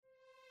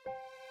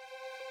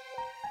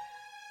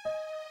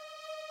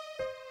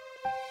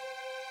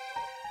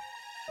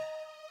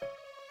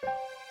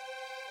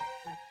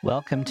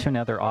Welcome to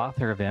another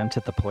author event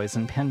at the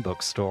Poison Pen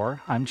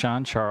Bookstore. I'm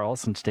John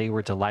Charles, and today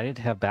we're delighted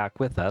to have back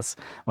with us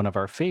one of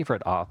our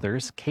favorite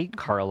authors, Kate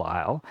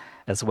Carlisle,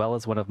 as well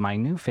as one of my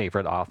new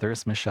favorite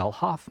authors, Michelle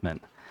Hoffman.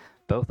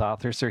 Both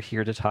authors are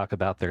here to talk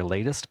about their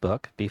latest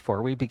book.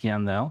 Before we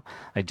begin, though,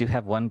 I do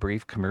have one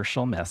brief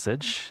commercial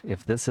message.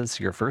 If this is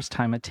your first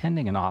time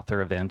attending an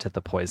author event at the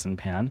Poison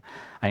Pen,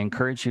 I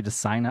encourage you to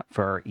sign up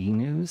for our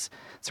e-news.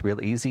 It's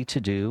real easy to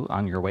do.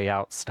 On your way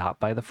out, stop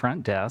by the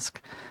front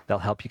desk. They'll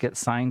help you get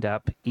signed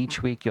up.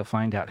 Each week, you'll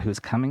find out who's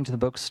coming to the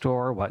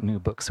bookstore, what new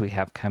books we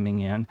have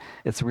coming in.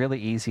 It's really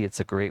easy. It's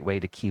a great way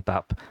to keep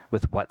up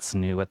with what's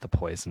new at the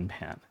Poison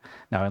Pen.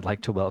 Now, I'd like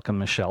to welcome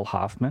Michelle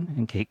Hoffman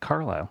and Kate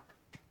Carlisle.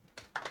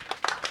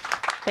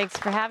 Thanks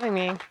for having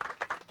me.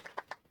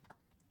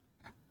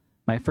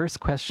 My first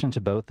question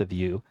to both of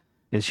you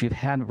is you've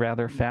had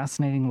rather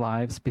fascinating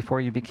lives before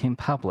you became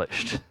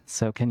published.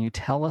 So can you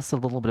tell us a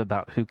little bit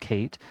about who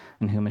Kate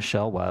and who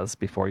Michelle was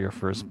before your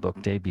first book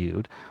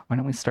debuted? Why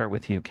don't we start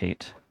with you,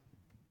 Kate?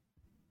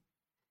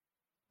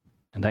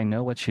 And I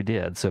know what you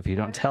did, so if you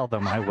don't tell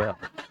them, I will.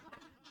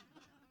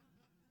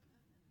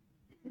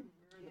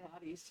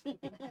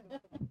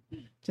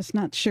 Just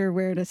not sure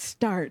where to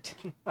start.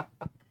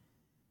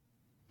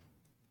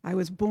 I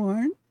was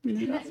born.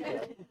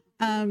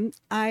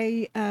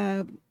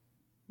 I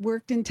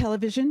worked in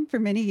television for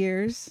many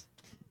years,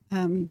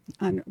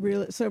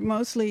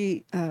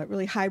 mostly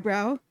really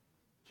highbrow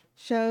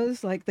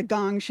shows like The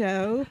Gong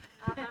Show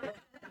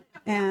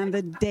and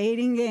The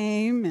Dating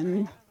Game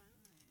and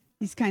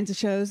these kinds of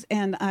shows.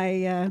 And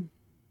I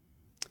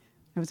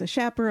was a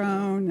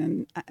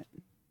chaperone,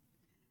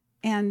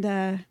 and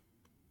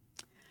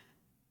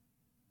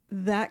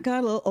that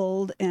got a little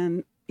old,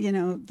 and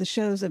the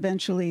shows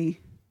eventually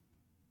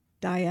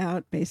die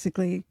out,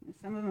 basically.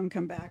 Some of them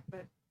come back,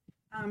 but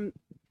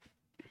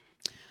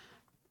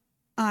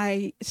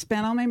I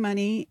spent all my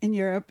money in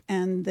Europe,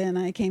 and then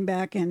I came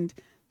back and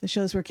the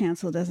shows were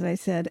canceled, as I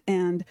said,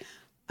 and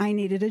I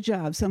needed a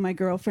job. So my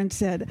girlfriend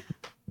said,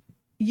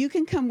 you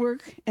can come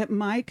work at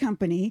my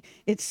company.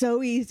 It's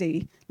so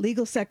easy.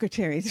 Legal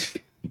secretaries.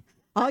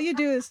 All you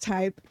do is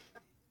type.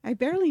 I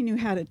barely knew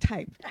how to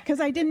type because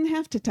I didn't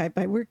have to type.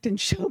 I worked in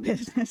show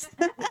business.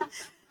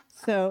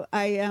 So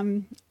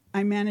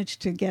I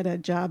managed to get a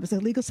job as a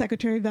legal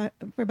secretary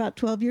for about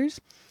 12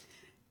 years.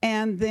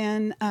 And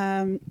then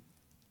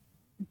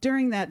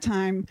during that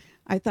time,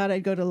 I thought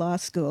I'd go to law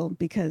school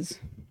because,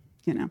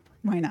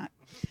 why not?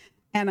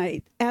 And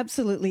I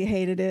absolutely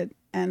hated it.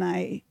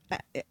 And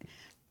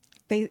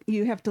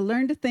you have to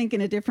learn to think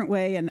in a different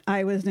way. And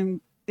I was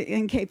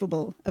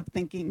incapable of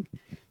thinking.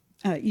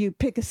 You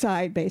pick a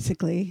side,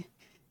 basically.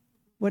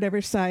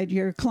 Whatever side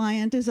your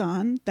client is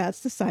on,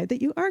 that's the side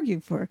that you argue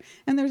for.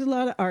 And there's a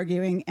lot of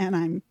arguing, and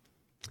I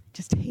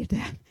just hate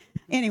that.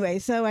 Anyway,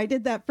 so I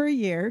did that for a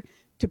year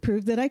to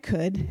prove that I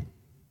could.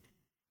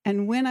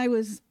 And when I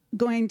was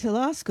going to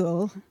law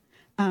school,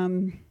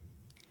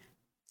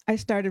 I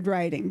started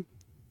writing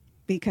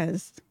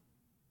because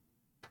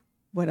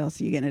what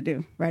else are you going to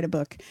do? Write a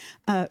book.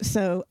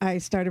 So I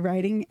started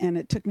writing, and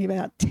it took me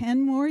about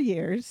 10 more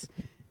years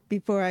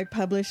before I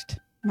published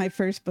my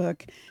first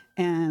book.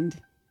 And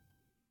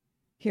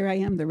here I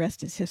am. The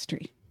rest is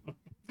history.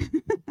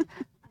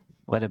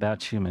 What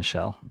about you,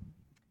 Michelle?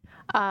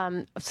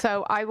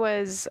 So I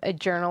was a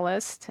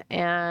journalist,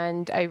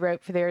 and I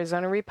wrote for the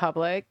Arizona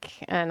Republic,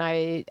 and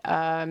I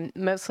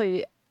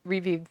mostly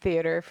reviewed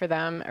theater for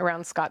them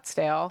around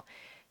Scottsdale.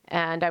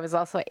 And I was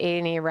also an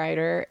A&E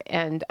writer,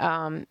 and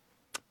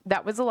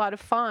that was a lot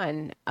of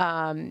fun.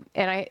 And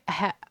I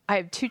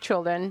have two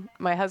children.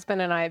 My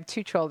husband and I have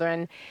two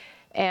children,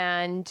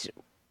 and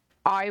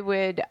I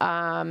would...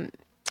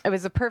 it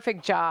was a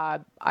perfect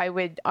job. I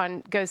would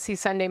go see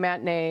Sunday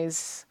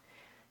matinees,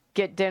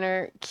 get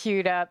dinner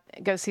queued up,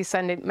 go see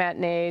Sunday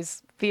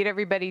matinees, feed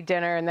everybody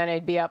dinner, and then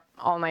I'd be up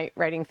all night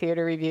writing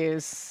theater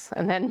reviews.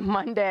 And then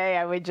Monday,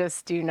 I would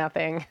just do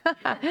nothing.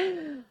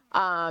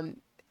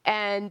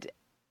 And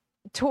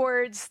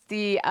towards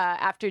the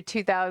after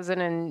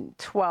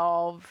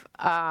 2012,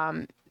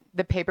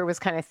 the paper was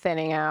kind of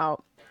thinning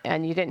out,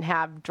 and you didn't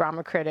have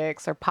drama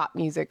critics or pop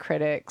music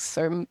critics,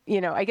 or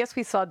I guess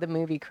we saw the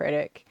movie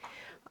critic.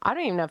 I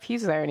don't even know if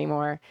he's there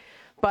anymore.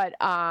 But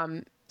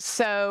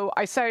so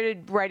I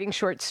started writing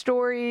short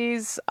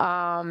stories.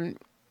 And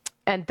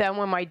then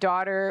when my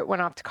daughter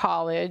went off to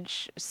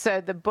college,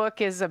 so the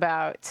book is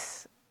about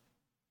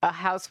a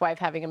housewife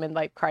having a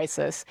midlife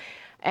crisis,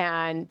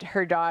 and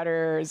her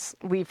daughters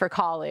leave for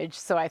college.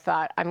 So I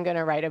thought, I'm going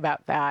to write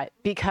about that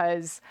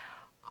because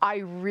I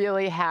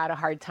really had a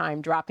hard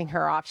time dropping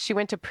her off. She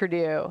went to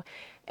Purdue,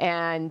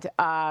 and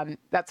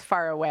that's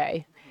far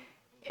away.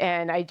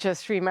 And I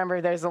just remember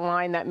there's a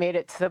line that made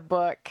it to the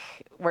book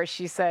where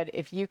she said,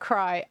 if you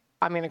cry,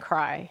 I'm going to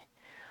cry.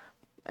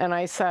 And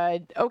I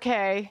said,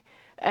 okay.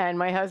 And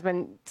my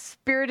husband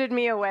spirited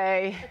me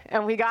away,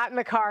 and we got in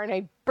the car, and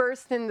I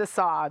burst into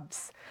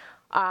sobs.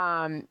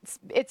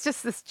 It's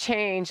just this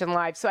change in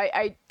life. So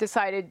I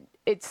decided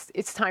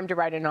it's time to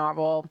write a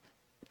novel.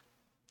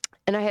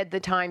 and I had the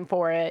time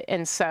for it.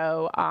 And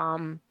so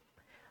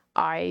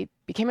I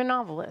became a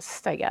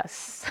novelist, I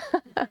guess.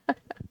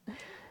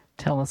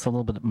 Tell us a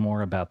little bit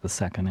more about the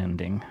second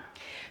ending.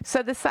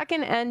 So the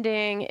second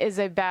ending is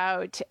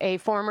about a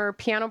former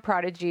piano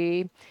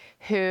prodigy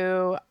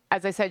who,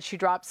 as I said, she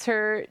drops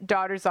her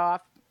daughters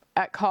off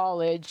at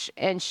college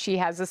and she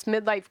has this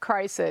midlife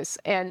crisis.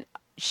 And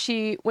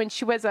when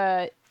she was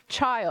a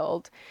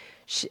child,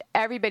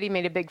 everybody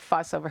made a big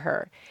fuss over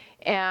her.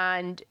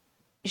 And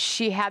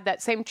she had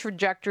that same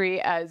trajectory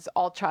as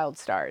all child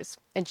stars.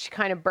 And she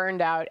kind of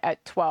burned out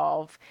at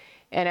 12.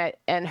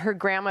 And her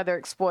grandmother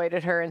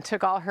exploited her and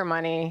took all her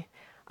money.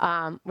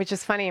 Which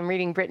is funny. I'm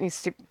reading Britney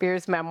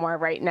Spears' memoir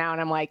right now,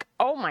 and I'm like,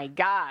 oh my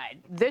God,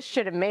 this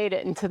should have made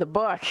it into the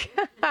book.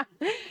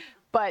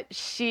 But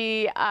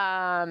she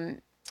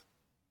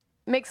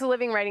makes a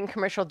living writing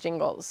commercial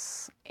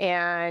jingles,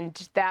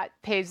 and that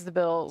pays the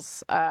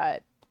bills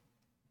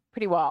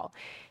pretty well.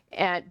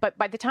 But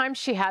by the time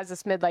she has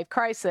this midlife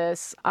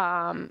crisis,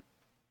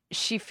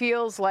 she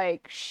feels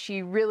like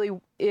she really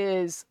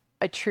is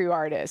a true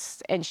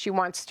artist, and she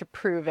wants to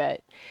prove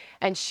it.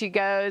 And she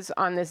goes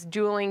on this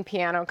dueling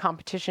piano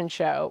competition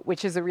show,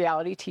 which is a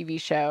reality TV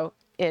show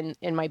in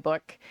my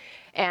book.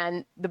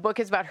 And the book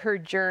is about her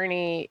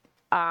journey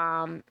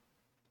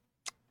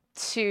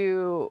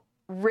to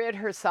rid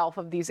herself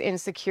of these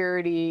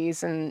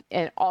insecurities and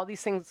all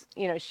these things,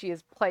 she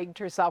has plagued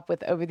herself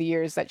with over the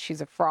years, that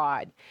she's a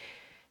fraud.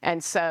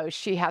 And so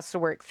she has to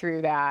work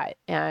through that.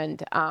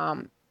 And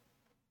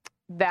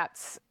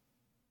that's,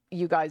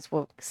 you guys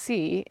will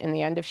see in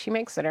the end if she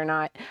makes it or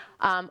not.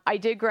 I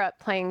did grow up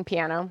playing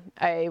piano.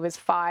 I was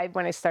 5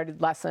 when I started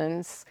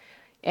lessons,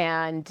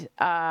 and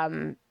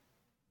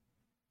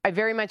I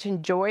very much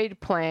enjoyed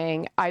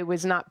playing. I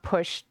was not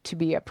pushed to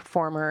be a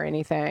performer or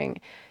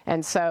anything.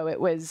 And so it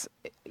was,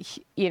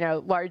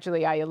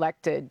 largely I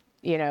elected,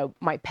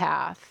 my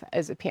path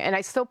as a piano. And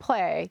I still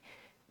play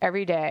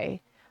every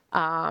day.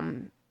 I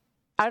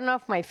don't know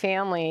if my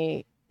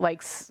family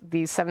likes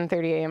these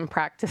 7:30 a.m.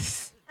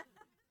 practice.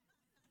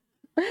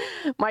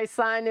 My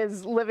son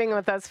is living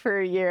with us for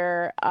a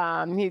year.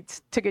 He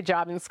took a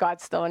job in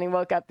Scottsdale, and he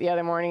woke up the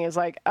other morning. He was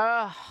like,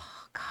 oh,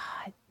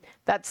 God,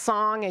 that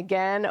song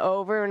again,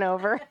 over and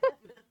over.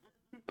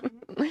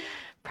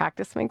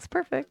 Practice makes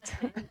perfect.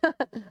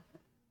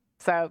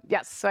 So,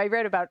 yes, so I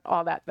wrote about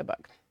all that in the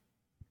book.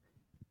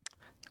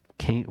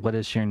 Kate, what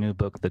is your new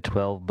book, The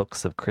 12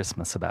 Books of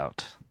Christmas,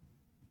 about?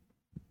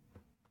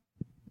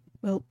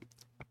 Well,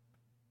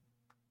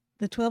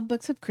 The 12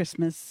 Books of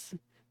Christmas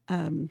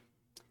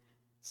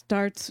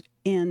starts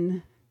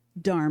in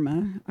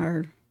Dharma.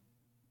 Our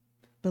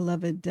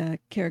beloved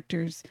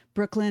characters,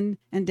 Brooklyn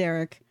and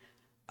Derek,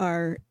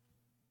 have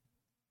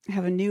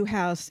a new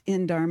house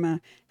in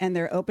Dharma, and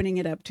they're opening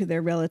it up to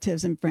their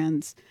relatives and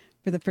friends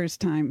for the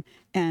first time.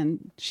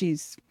 And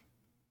she's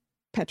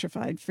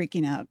petrified,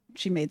 freaking out.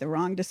 She made the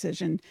wrong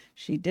decision.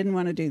 She didn't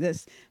want to do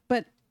this.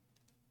 But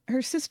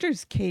her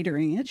sister's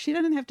catering it. She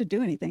doesn't have to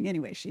do anything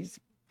anyway. She's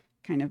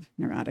kind of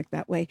neurotic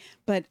that way.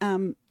 But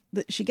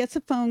she gets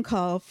a phone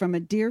call from a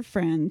dear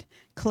friend,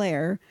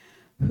 Claire,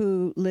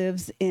 who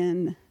lives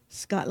in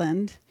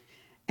Scotland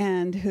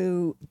and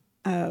who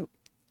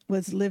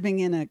was living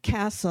in a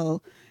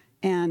castle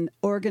and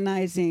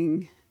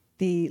organizing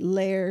the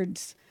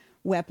Laird's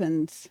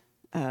weapons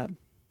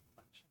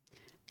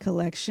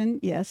collection.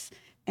 Yes.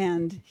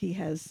 And he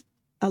has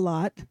a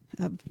lot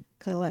of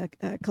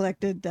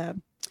collected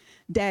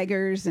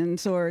daggers and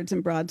swords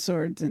and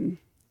broadswords and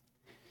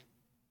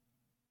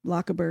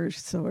Lochaber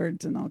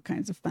swords and all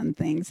kinds of fun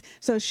things.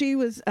 So she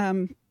was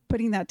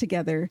putting that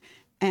together,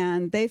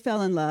 and they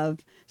fell in love.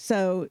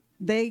 So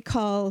they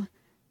call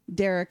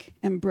Derek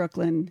and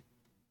Brooklyn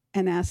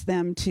and ask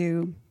them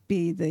to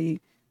be the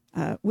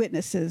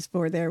witnesses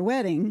for their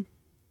wedding,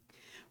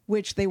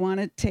 which they want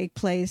to take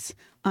place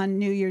on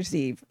New Year's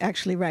Eve,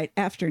 actually right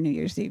after New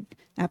Year's Eve,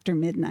 after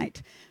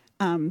midnight,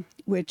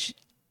 which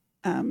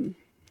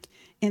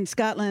in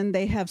Scotland,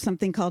 they have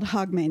something called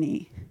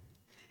Hogmanay.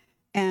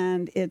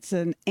 And it's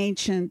an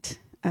ancient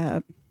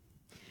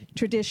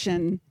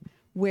tradition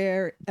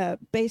where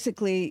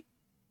basically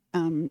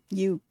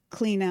you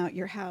clean out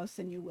your house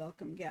and you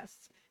welcome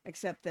guests,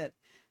 except that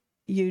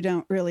you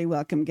don't really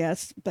welcome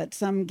guests, but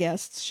some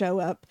guests show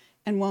up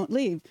and won't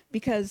leave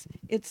because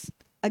it's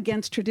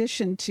against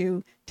tradition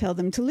to tell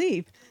them to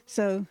leave.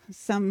 So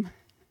some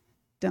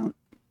don't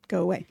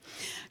go away.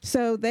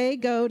 So they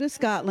go to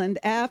Scotland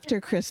after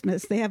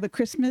Christmas. They have a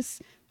Christmas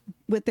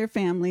with their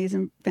families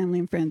and family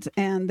and friends,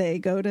 and they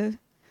go to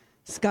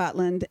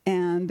Scotland,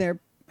 and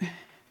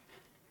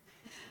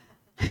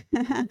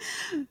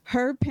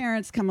her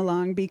parents come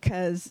along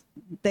because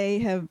they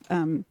have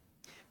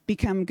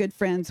become good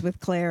friends with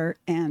Claire,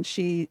 and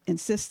she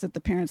insists that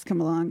the parents come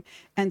along,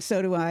 and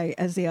so do I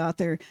as the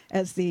author,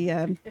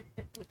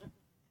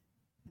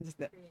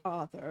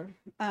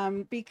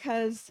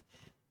 because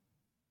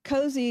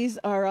cozies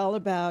are all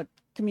about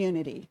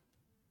community.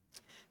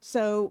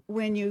 So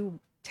when you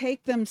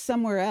take them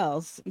somewhere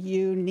else,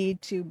 you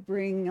need to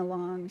bring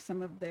along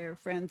some of their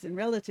friends and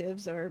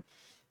relatives or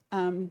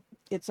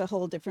it's a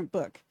whole different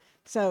book.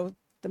 So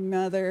the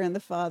mother and the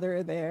father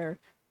are there,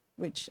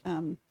 which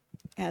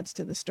adds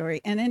to the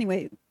story. And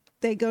anyway,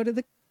 they go to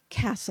the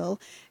castle,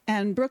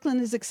 and Brooklyn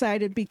is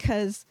excited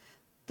because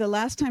the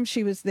last time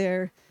she was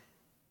there,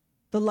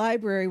 the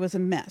library was a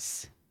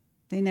mess.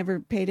 They never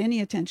paid any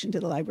attention to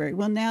the library.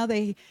 Well, now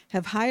they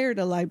have hired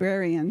a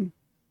librarian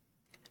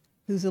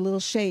who's a little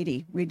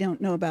shady. We don't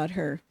know about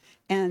her.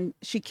 And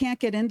she can't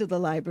get into the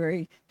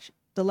library.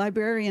 The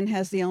librarian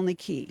has the only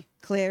key.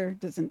 Claire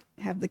doesn't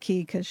have the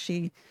key because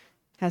she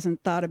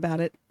hasn't thought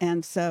about it.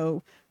 And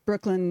so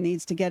Brooklyn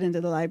needs to get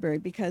into the library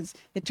because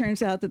it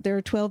turns out that there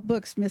are 12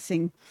 books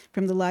missing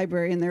from the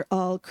library, and they're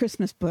all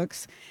Christmas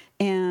books.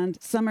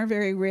 And some are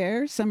very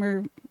rare, some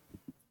are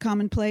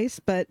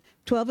commonplace, but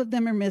 12 of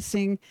them are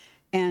missing.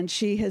 And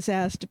she has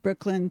asked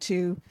Brooklyn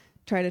to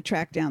try to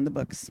track down the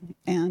books.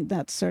 And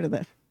that's sort of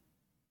the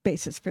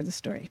basis for the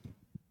story.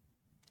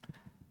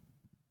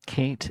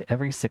 Kate,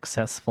 every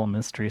successful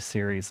mystery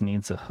series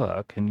needs a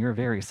hook, and you're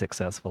very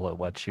successful at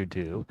what you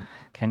do.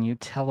 Can you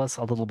tell us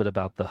a little bit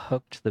about the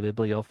hook to the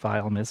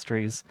bibliophile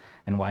mysteries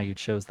and why you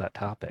chose that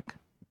topic?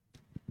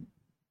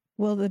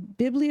 Well, the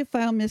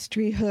bibliophile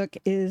mystery hook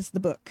is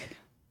the book.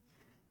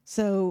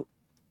 So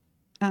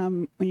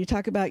when you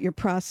talk about your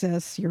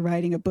process, you're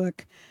writing a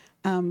book,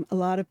 a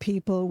lot of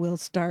people will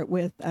start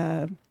with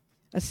a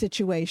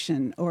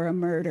situation or a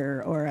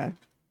murder or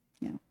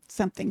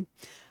something.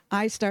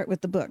 I start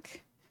with the book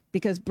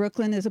because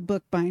Brooklyn is a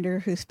bookbinder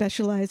who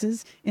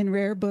specializes in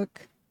rare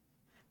book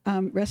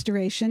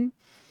restoration.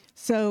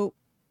 So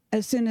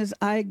as soon as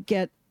I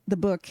get the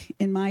book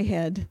in my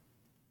head,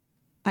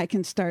 I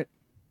can start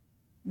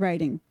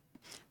writing,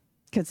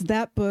 because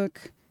that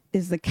book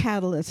is the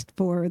catalyst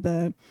for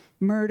the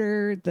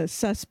murder, the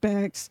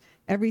suspects,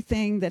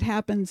 everything that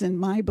happens in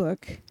my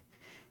book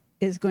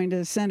is going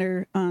to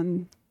center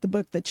on the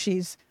book that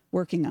she's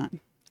working on.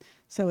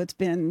 So it's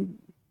been,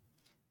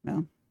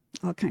 well,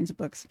 all kinds of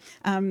books.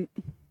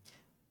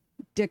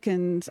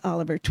 Dickens'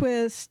 Oliver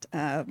Twist,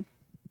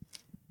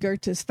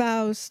 Goethe's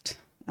Faust.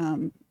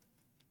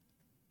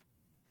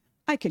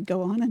 I could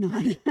go on and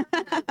on.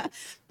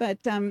 But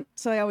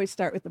so I always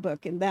start with the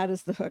book, and that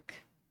is the hook.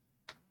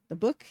 The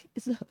book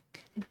is the hook.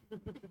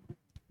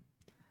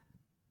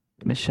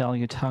 Michelle,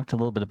 you talked a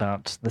little bit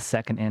about the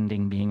second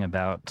ending being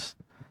about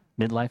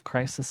midlife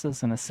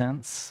crises in a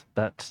sense,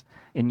 but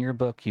in your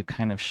book you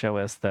kind of show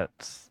us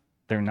that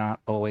they're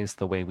not always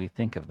the way we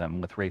think of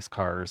them, with race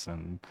cars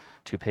and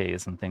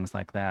toupees and things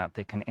like that.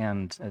 They can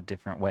end a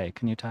different way.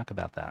 Can you talk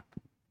about that?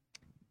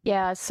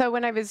 Yeah, so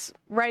when I was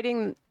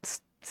writing,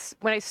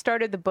 when I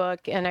started the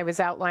book and I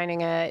was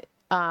outlining it,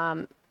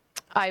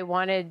 I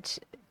wanted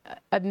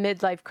a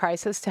midlife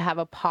crisis to have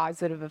a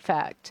positive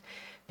effect,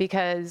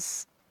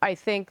 because I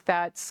think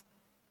that's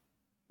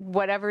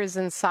whatever is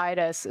inside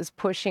us is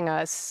pushing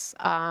us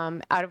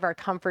out of our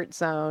comfort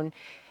zone.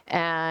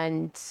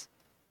 And,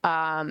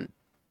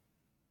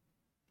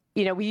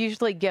 we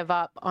usually give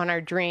up on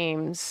our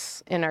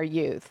dreams in our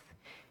youth,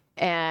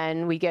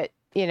 and we get,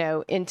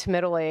 into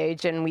middle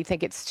age and we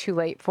think it's too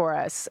late for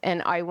us.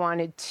 And I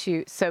wanted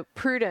to, so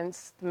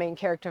Prudence, the main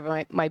character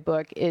of my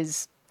book,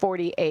 is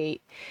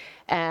 48,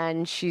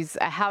 and she's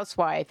a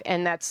housewife,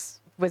 and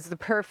was the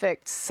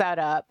perfect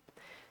setup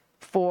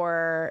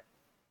for,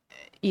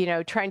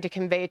 trying to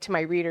convey to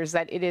my readers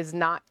that it is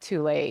not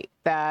too late,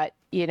 that,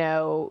 it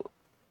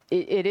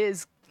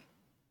is,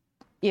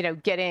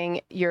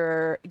 getting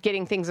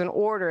things in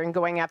order and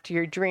going after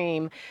your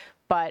dream.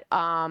 But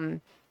I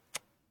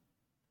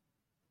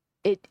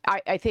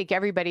think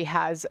everybody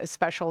has a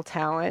special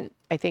talent.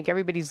 I think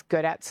everybody's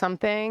good at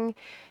something.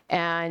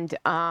 And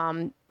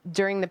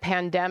during the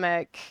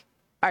pandemic,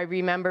 I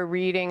remember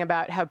reading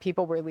about how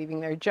people were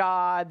leaving their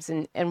jobs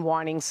and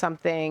wanting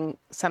something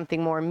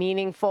more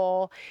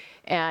meaningful.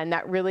 And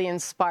that really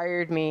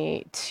inspired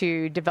me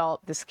to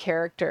develop this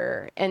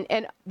character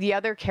and the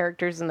other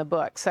characters in the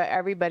book. So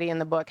everybody in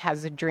the book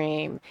has a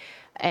dream,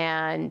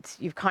 and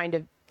you kind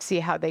of see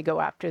how they go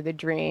after the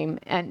dream.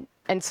 And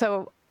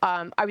so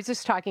I was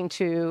just talking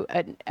to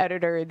an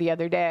editor the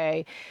other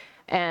day,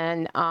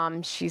 and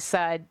she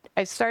said,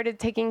 I started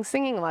taking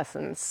singing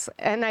lessons.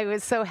 And I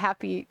was so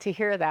happy to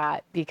hear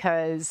that,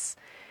 because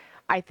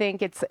I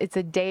think it's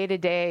a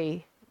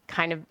day-to-day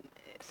kind of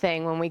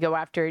thing when we go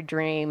after a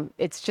dream.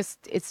 It's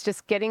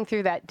just getting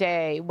through that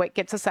day, what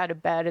gets us out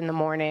of bed in the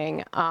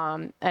morning.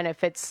 And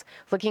if it's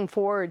looking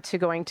forward to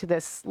going to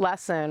this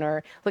lesson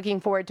or looking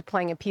forward to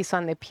playing a piece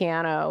on the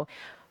piano,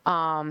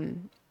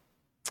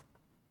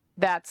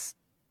 that's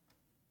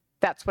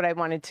what I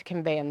wanted to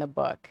convey in the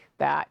book,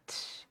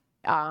 that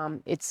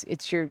it's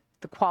the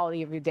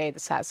quality of your day, the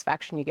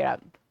satisfaction you get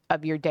out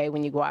of your day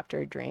when you go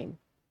after a dream.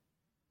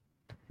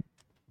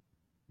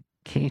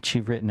 Kate,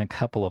 you've written a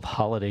couple of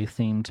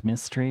holiday-themed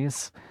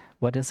mysteries.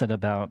 What is it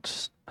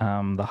about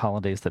the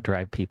holidays that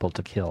drive people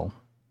to kill?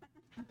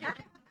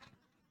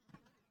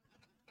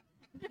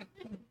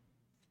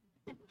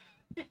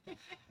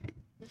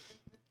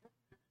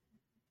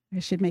 I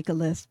should make a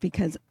list,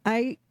 because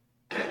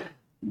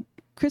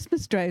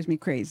Christmas drives me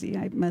crazy,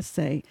 I must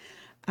say.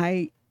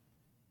 I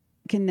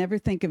can never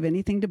think of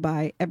anything to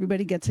buy.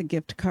 Everybody gets a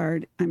gift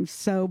card. I'm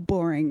so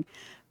boring.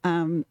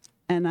 And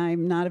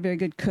I'm not a very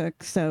good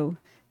cook, so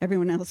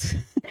everyone else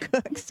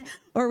cooks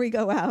or we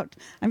go out.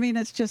 I mean,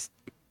 it's just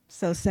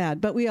so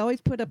sad. But we always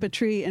put up a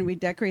tree and we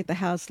decorate the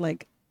house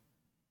like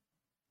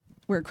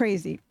we're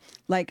crazy.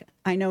 Like,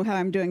 I know how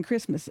I'm doing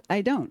Christmas.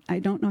 I don't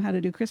know how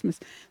to do Christmas.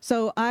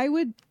 So I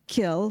would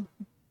kill,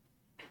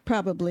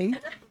 probably.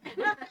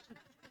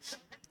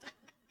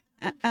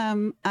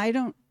 I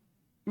don't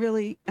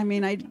really, I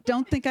mean, I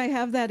don't think I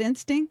have that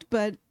instinct,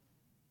 but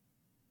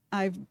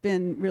I've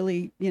been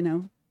really,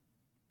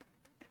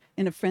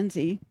 in a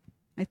frenzy.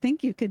 I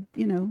think you could,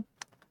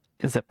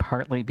 Is it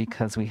partly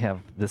because we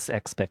have this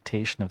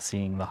expectation of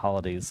seeing the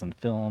holidays in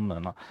film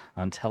and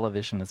on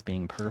television as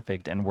being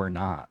perfect, and we're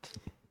not?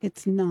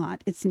 It's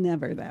not. It's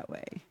never that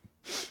way.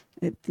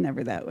 It's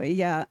never that way.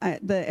 Yeah,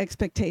 the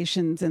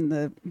expectations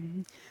and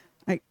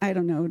I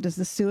don't know. Does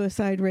the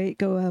suicide rate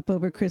go up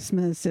over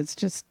Christmas? It's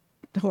just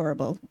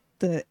horrible.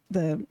 The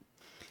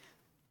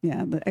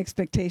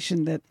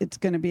expectation that it's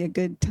going to be a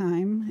good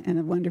time and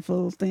a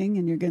wonderful thing,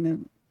 and you're going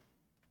to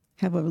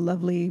have a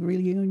lovely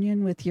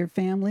reunion with your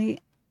family.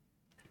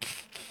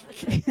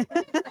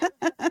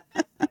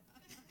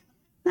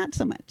 Not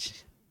so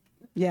much.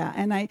 Yeah,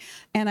 and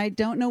I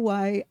don't know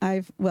why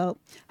I'm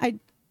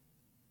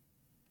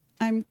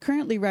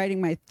currently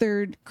writing my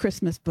third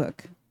Christmas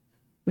book,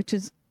 which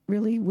is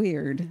really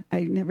weird.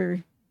 I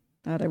never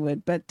thought I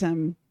would, but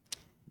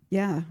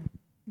yeah,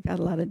 got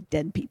a lot of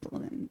dead people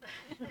and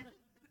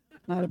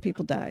a lot of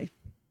people die.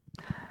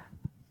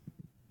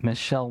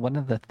 Michelle, one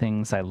of the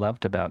things I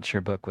loved about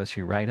your book was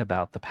you write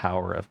about the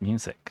power of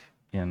music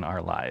in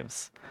our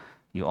lives.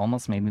 You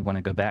almost made me want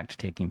to go back to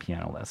taking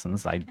piano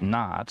lessons. I'm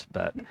not,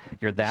 but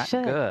you're that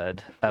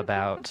good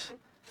about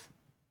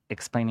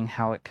explaining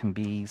how it can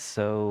be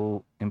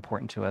so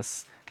important to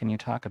us. Can you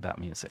talk about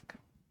music?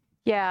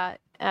 Yeah,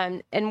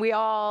 and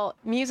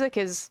music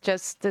is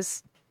just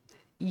this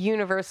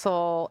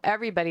universal,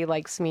 everybody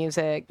likes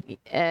music,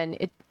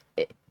 and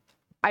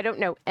I don't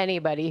know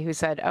anybody who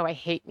said, oh, I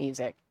hate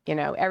music.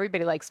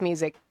 Everybody likes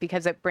music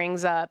because it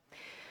brings up,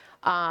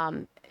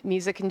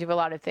 music can do a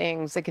lot of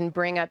things. It can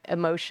bring up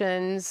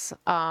emotions.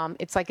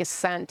 It's like a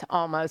scent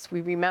almost.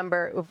 We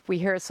remember, if we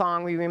hear a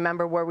song, we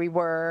remember where we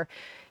were,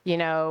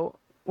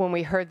 when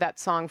we heard that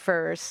song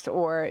first,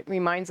 or it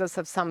reminds us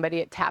of somebody,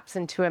 it taps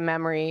into a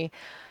memory.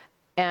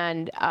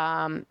 And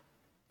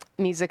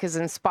music is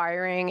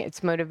inspiring, it's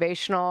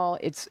motivational,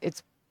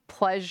 it's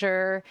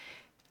pleasure.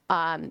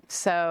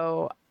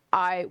 So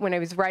when I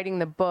was writing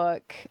the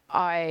book,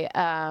 I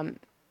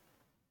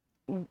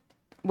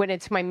went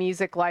into my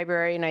music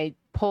library and I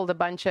pulled a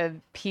bunch of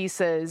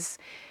pieces,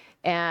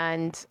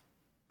 and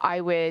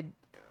I would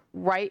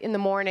write in the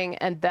morning,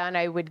 and then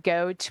I would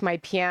go to my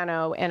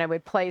piano and I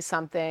would play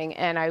something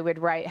and I would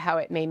write how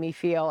it made me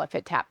feel, if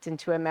it tapped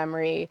into a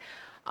memory,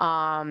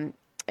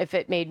 if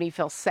it made me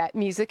feel sad.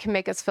 Music can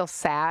make us feel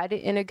sad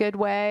in a good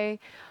way.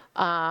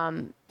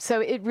 So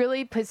it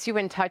really puts you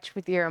in touch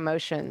with your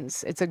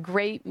emotions. It's a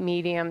great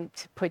medium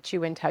to put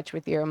you in touch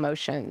with your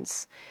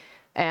emotions.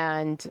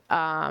 And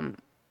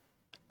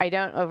I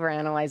don't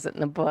overanalyze it in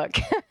the book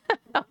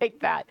like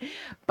that,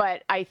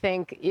 but I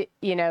think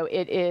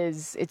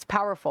it's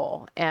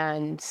powerful,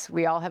 and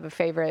we all have a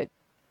favorite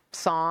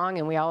song,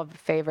 and we all have a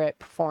favorite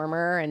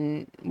performer,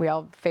 and we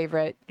all have a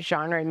favorite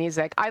genre of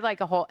music.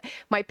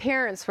 My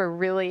parents were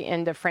really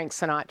into Frank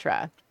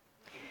Sinatra,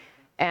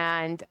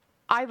 and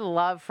I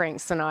love Frank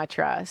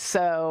Sinatra.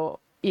 So,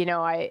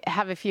 I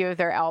have a few of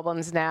their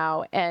albums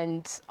now,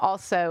 and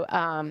also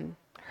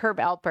Herb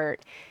Alpert.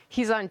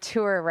 He's on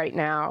tour right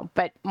now,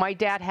 but my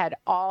dad had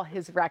all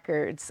his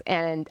records,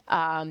 and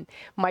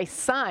my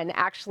son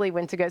actually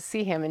went to go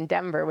see him in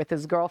Denver with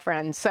his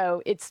girlfriend.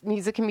 So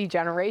music can be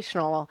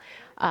generational.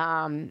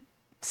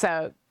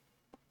 So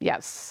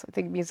yes, I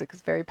think music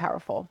is very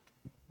powerful.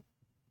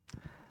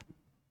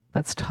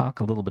 Let's talk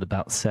a little bit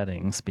about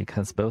settings,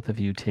 because both of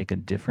you take a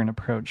different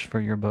approach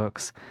for your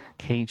books.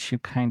 Kate, you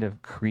kind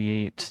of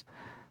create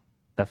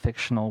a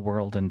fictional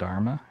world in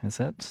Dharma, is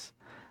it?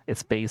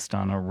 It's based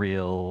on a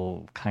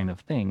real kind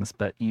of things,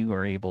 but you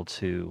are able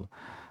to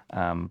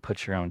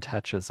put your own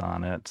touches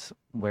on it.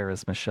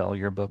 Whereas, Michelle,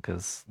 your book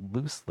is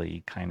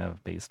loosely kind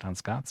of based on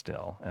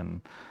Scottsdale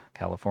and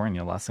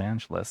California, Los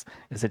Angeles.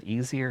 Is it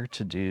easier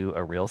to do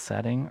a real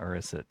setting, or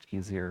is it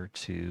easier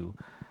to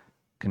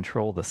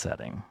control the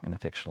setting in a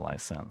fictionalized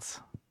sense?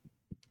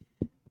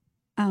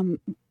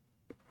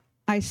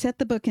 I set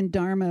the book in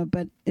Dharma,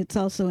 but it's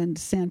also in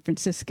San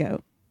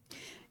Francisco.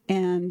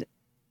 And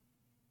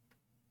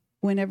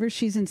whenever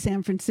she's in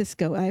San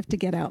Francisco, I have to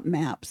get out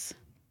maps,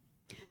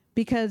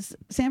 because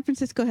San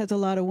Francisco has a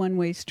lot of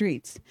one-way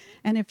streets.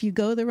 And if you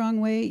go the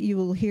wrong way, you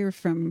will hear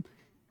from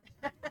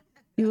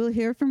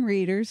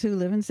readers who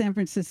live in San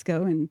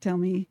Francisco and tell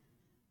me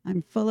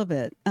I'm full of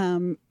it.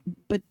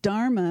 But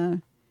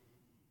Dharma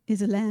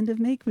is a land of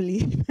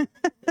make-believe,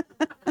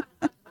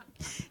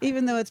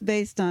 even though it's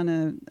based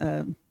on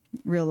a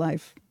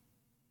real-life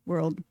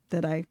world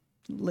that I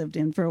lived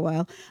in for a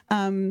while.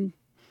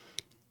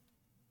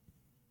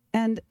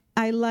 And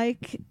I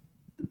like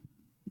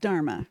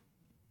Dharma.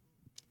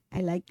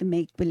 I like the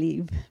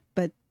make-believe,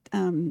 but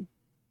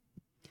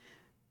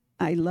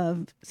I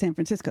love San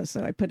Francisco,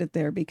 so I put it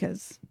there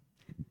because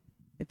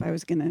if I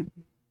was going to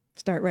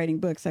start writing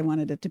books, I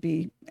wanted it to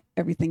be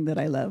everything that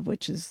I love,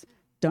 which is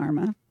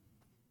Dharma,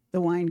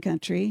 the wine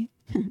country,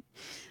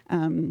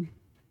 San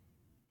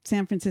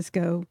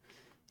Francisco,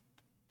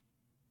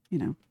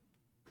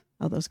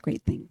 all those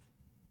great things.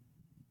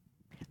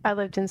 I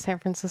lived in San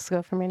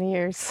Francisco for many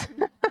years.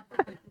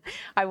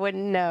 I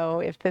wouldn't know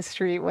if the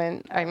street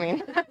went,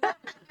 I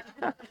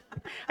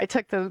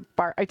took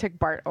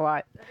BART a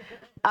lot.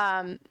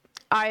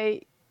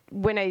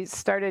 When I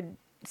started,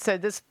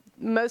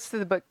 most of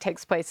the book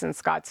takes place in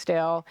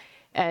Scottsdale.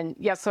 And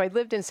so I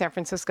lived in San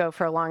Francisco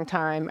for a long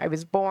time. I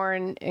was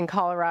born in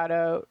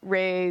Colorado,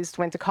 raised,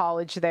 went to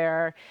college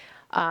there.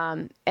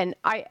 And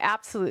I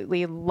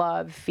absolutely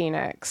love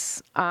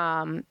Phoenix.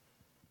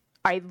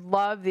 I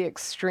love the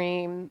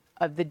extreme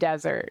of the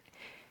desert.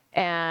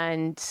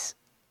 And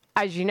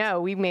as you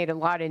know, we made a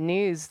lot of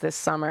news this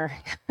summer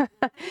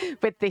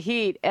with the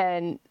heat.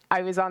 And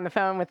I was on the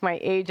phone with my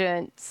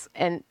agents,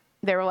 and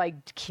they were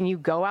like, "Can you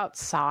go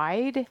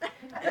outside?"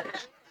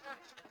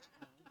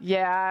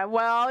 Yeah,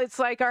 well, it's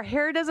like our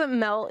hair doesn't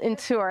melt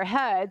into our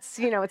heads.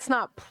 It's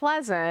not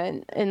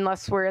pleasant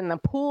unless we're in the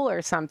pool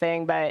or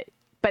something. But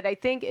I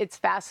think it's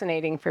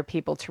fascinating for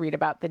people to read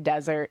about the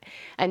desert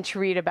and to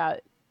read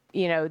about,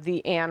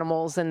 the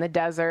animals in the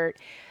desert.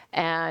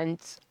 And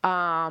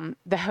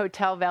the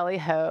Hotel Valley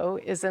Ho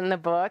is in the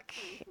book.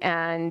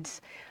 And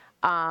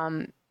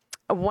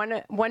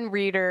one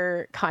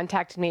reader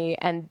contacted me,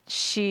 and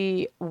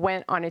she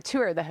went on a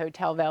tour of the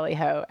Hotel Valley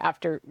Ho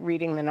after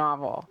reading the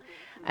novel.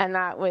 And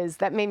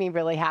that made me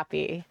really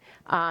happy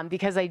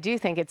because I do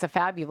think it's a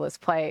fabulous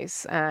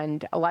place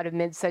and a lot of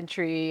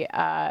mid-century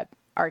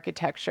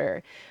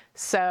architecture.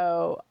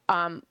 So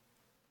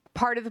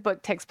part of the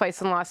book takes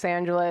place in Los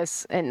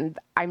Angeles, and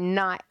I'm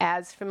not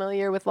as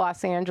familiar with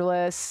Los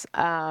Angeles,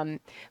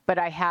 but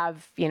I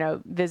have,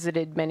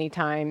 visited many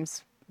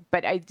times.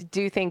 But I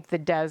do think the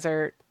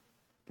desert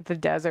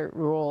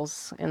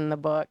rules in the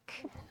book.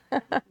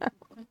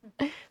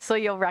 So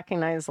you'll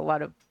recognize a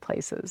lot of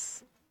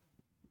places.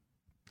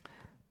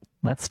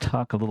 Let's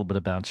talk a little bit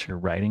about your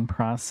writing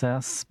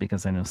process,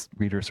 because I know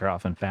readers are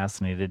often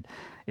fascinated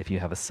if you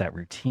have a set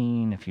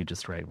routine, if you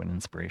just write when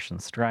inspiration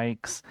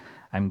strikes.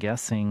 I'm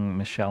guessing,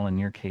 Michelle, in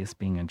your case,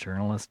 being a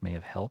journalist may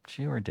have helped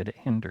you, or did it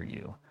hinder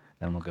you?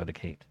 Then we'll go to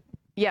Kate.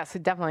 Yes,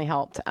 it definitely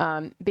helped.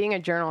 Being a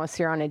journalist,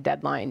 you're on a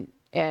deadline,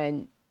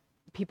 and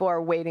people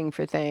are waiting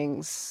for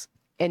things.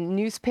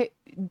 In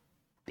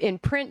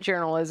print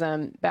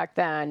journalism back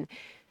then,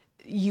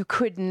 you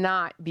could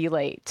not be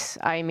late.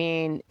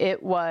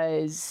 It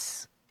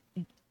was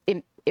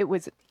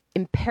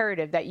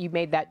imperative that you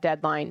made that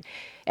deadline.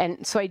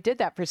 And so I did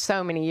that for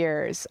so many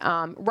years.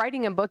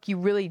 Writing a book, you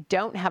really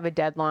don't have a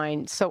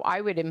deadline. So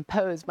I would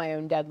impose my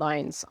own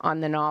deadlines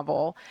on the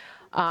novel.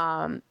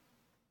 I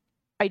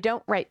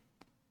don't write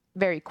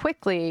very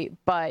quickly,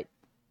 but,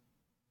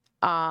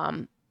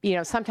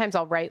 sometimes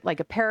I'll write like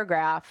a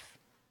paragraph,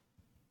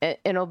 and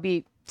it'll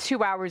be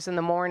 2 hours in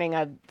the morning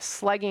of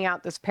slugging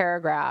out this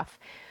paragraph.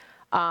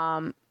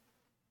 And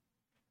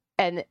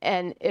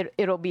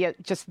it'll be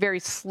just very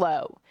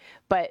slow,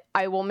 but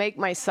I will make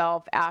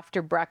myself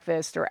after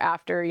breakfast or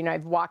after,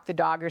 I've walked the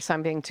dog or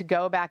something, to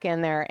go back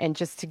in there and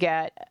just to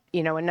get,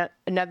 another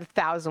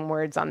 1,000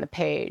 words on the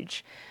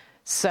page.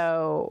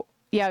 So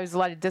there's a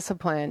lot of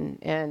discipline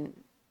in,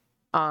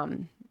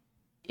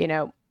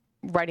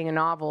 writing a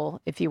novel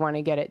if you want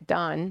to get it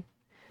done.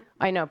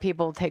 I know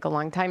people take a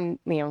long time,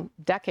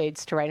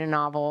 decades to write a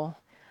novel.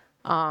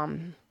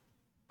 I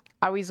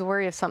always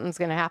worry if something's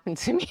going to happen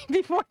to me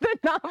before the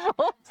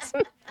novels.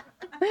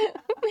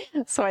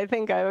 So I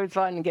think I always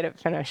want to get it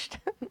finished.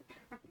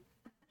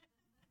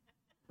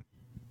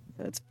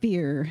 That's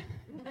fear.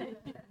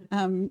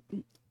 I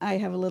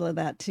have a little of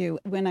that too.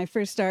 When I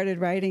first started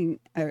writing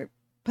or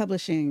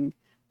publishing,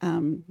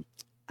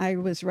 I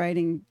was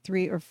writing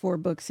 3 or 4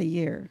 books a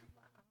year.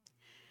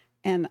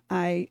 And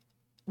I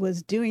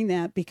was doing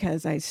that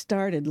because I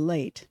started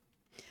late,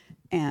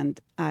 and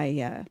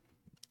I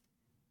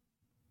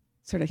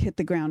sort of hit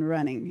the ground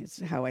running is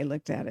how I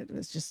looked at it. It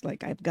was just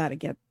like, I've got to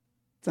get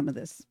some of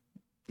this,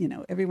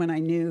 everyone I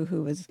knew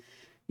who was,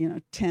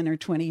 10 or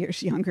 20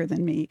 years younger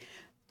than me,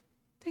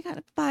 they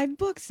got 5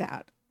 books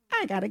out.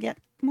 I got to get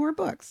more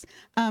books.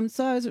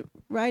 So I was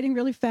writing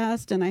really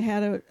fast, and I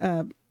had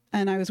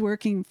and I was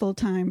working full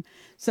time.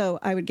 So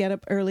I would get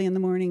up early in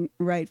the morning,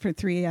 write for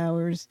 3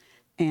 hours,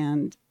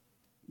 and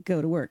go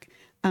to work.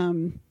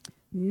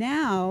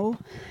 Now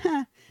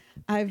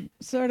I've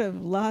sort of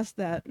lost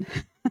that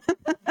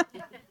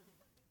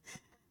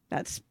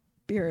that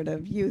spirit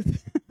of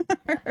youth,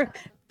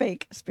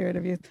 fake spirit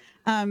of youth.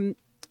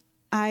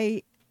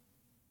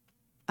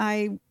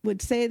 I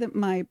would say that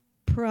my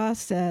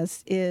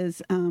process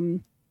is,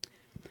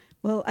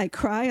 I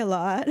cry a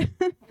lot.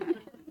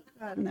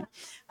 God, no.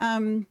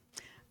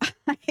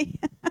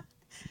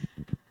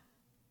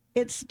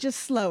 It's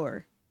just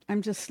slower.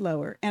 I'm just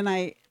slower, and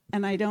I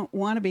don't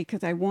want to be,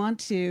 because I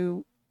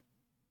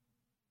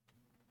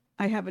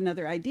have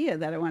another idea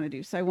that I want to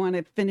do. So I want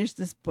to finish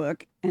this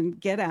book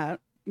and get out,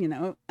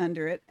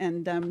 under it,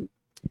 and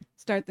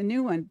start the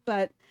new one.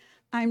 But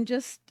I'm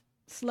just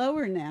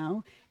slower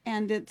now,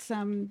 and it's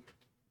I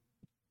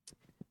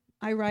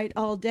write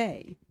all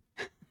day,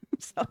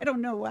 so I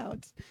don't know how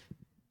it's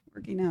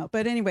working out.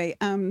 But anyway,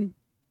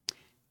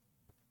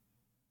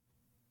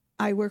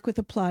 I work with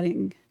a plot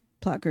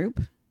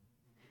group,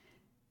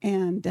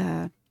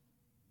 and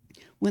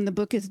when the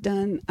book is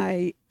done,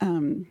 I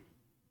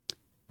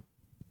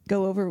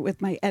go over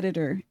with my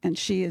editor, and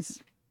she is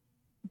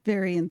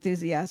very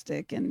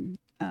enthusiastic and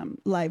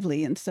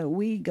lively, and so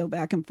we go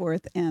back and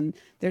forth, and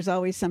there's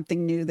always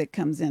something new that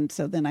comes in.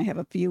 So then I have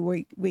a few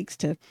weeks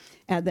to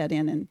add that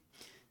in, and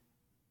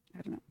I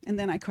don't know, and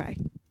then I cry.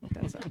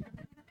 That's all.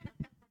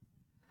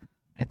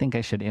 I think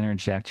I should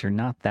interject. You're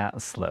not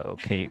that slow,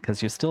 Kate,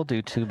 because you still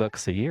do 2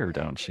 books a year,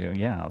 don't you?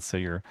 Yeah, so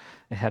you're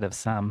ahead of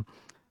some.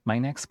 My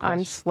next question.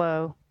 I'm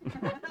slow.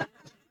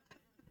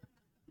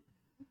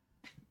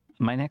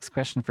 My next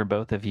question for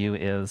both of you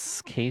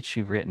is, Kate,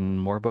 you've written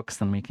more books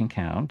than we can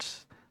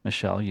count.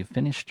 Michelle, you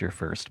finished your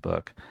first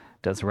book.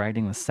 Does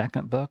writing the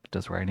second book,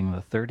 does writing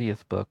the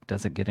 30th book,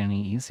 does it get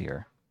any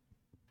easier?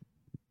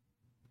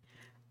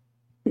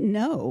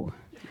 No.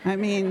 I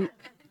mean,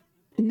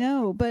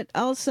 no, but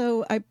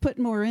also I put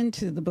more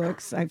into the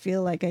books. I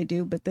feel like I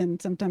do, but then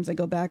sometimes I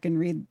go back and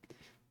read,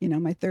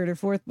 my 3rd or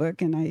 4th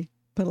book, and I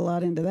put a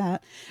lot into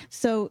that.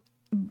 So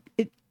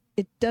it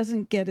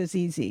doesn't get as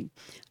easy.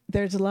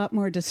 There's a lot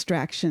more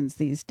distractions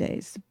these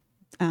days.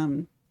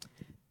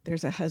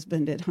 There's a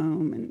husband at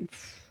home, and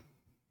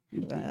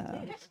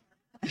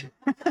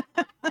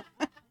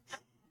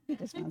he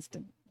just wants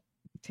to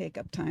take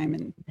up time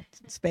and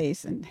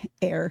space and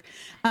air.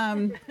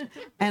 And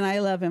I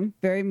love him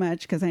very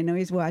much because I know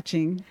he's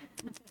watching.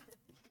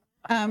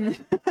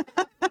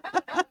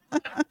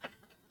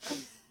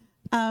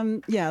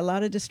 Yeah, a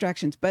lot of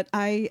distractions, but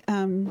I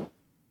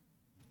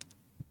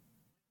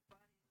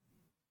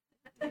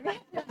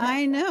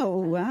know.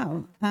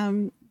 Wow.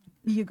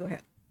 You go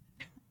ahead.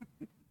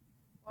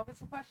 What was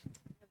the question?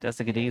 Does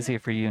it get easier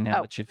for you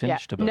now that you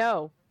finished a book?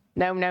 No.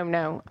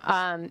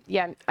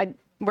 I'm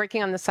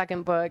working on the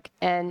second book,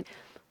 and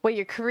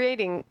you're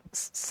creating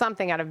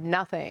something out of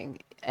nothing.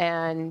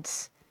 And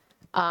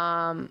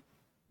I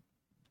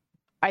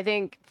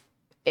think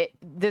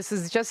this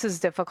is just as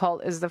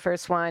difficult as the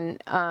first one,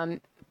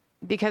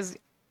 because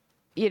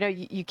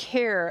you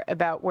care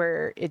about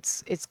where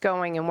it's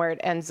going and where it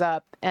ends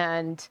up.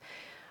 And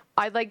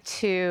I'd like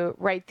to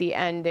write the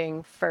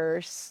ending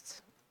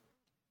first.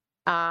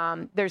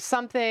 There's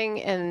something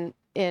in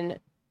a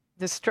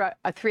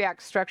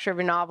 3-act structure of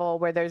a novel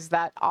where there's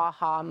that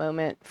aha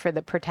moment for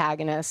the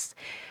protagonist,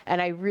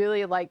 and I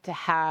really like to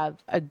have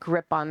a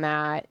grip on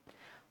that.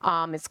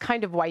 It's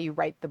kind of why you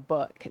write the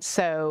book.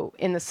 So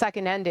in the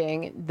second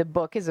ending, the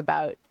book is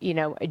about,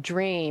 a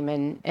dream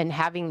and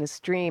having this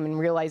dream and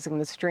realizing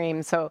this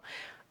dream. So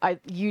I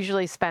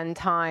usually spend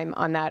time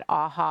on that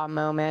aha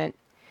moment,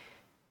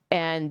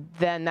 and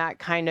then that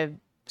kind of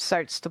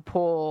starts to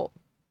pull,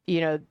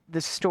 the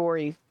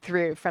story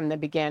through from the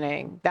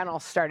beginning. Then I'll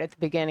start at the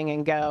beginning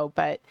and go.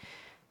 But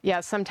yeah,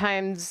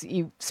 sometimes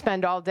you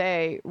spend all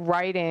day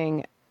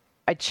writing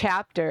a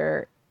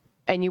chapter,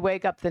 and you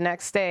wake up the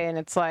next day and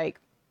it's like,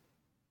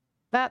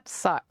 that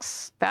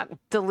sucks. That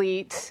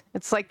delete.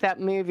 It's like that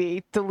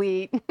movie,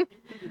 delete.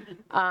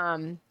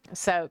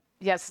 So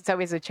yes, it's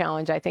always a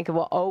challenge. I think it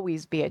will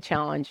always be a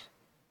challenge.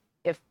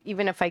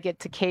 Even if I get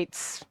to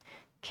Kate's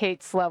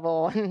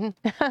level,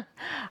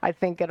 I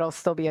think it'll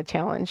still be a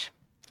challenge.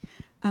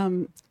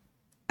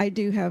 I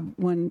do have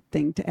one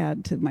thing to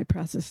add to my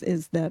process,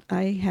 is that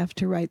I have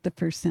to write the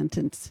first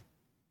sentence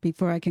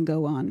before I can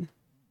go on.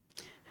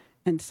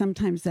 And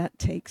sometimes that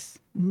takes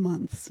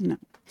months. No,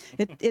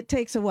 it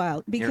takes a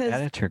while, because your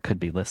editor could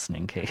be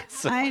listening, Kate.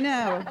 I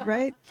know,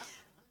 right?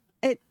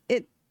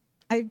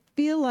 I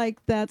feel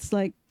like that's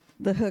like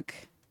the hook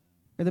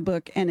for the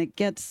book, and it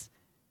gets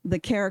the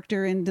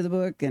character into the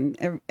book,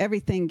 and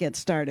everything gets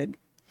started.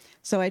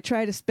 So I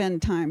try to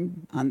spend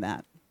time on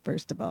that,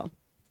 first of all.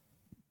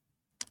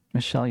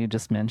 Michelle, you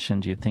just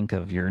mentioned you think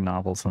of your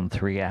novels in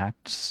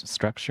 3-act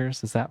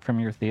structures. Is that from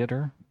your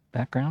theater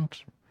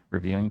background?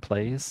 Reviewing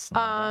plays?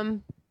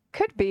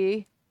 Could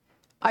be.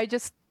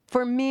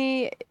 For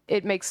me,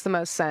 it makes the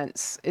most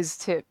sense is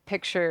to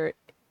picture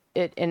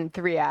it in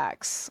 3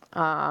 acts.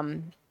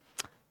 And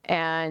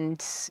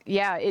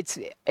yeah, it's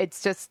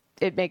just,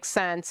 it makes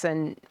sense.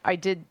 And I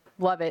did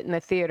love it in the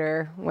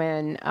theater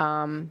when,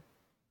 I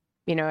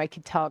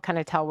could kind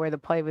of tell where the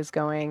play was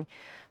going.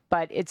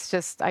 But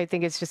I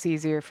think it's just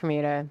easier for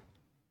me to,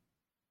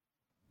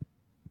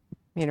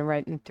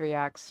 write in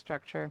 3-act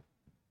structure.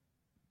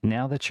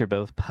 Now that you're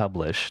both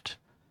published,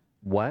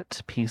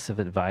 what piece of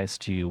advice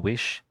do you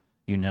wish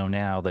you know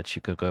now that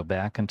you could go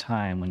back in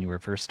time when you were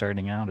first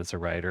starting out as a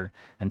writer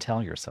and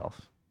tell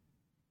yourself?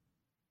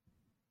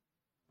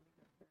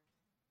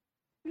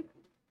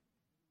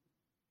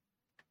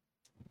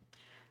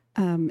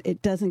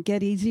 It doesn't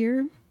get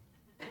easier.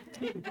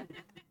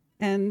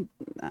 And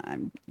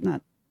I'm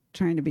not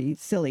trying to be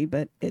silly,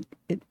 but it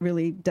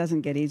really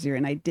doesn't get easier.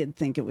 And I did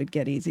think it would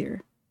get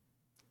easier,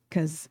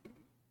 because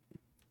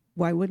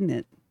why wouldn't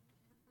it?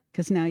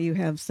 Because now you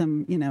have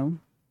some,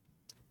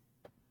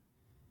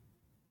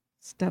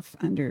 stuff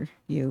under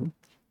you.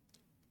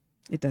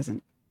 It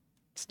doesn't.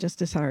 It's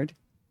just as hard.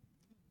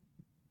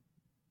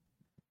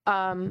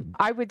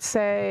 I would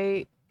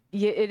say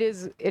it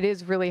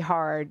is really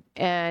hard.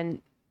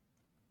 And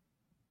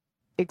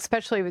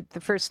especially with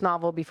the first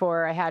novel,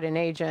 before I had an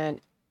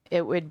agent,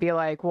 it would be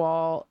like,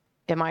 well,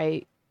 am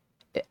I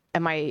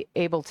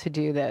able to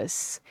do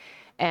this?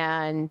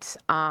 And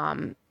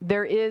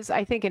there is,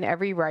 I think, in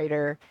every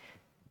writer,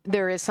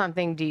 there is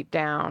something deep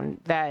down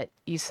that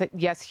you say,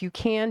 yes, you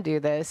can do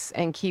this,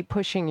 and keep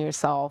pushing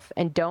yourself,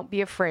 and don't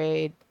be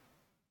afraid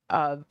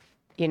of,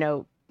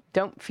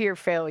 don't fear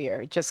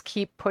failure. Just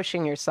keep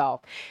pushing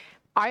yourself.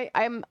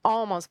 I'm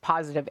almost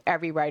positive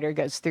every writer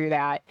goes through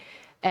that.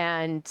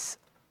 And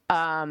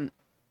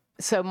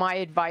so my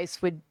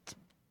advice would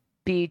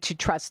be to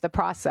trust the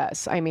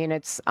process. I mean,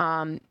 it's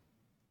a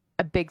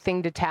big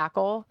thing to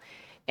tackle,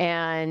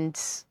 and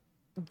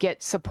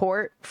get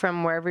support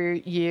from wherever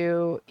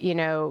you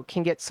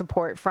can get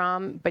support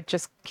from, but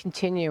just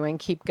continue and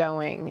keep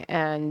going.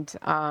 And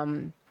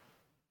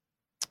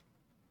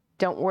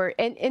don't worry.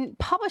 And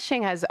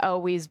publishing has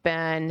always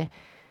been,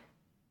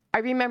 I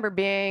remember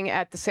being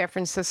at the San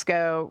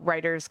Francisco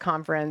Writers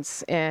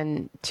Conference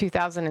in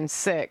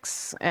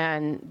 2006,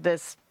 and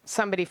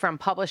somebody from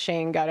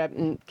publishing got up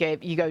and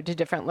you go to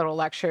different little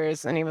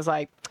lectures, and he was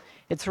like,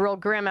 "It's real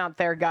grim out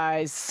there,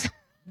 guys."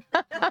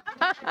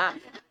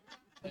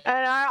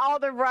 And all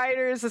the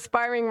writers,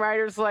 aspiring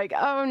writers, like,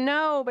 "Oh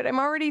no, but I'm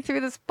already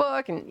through this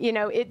book." And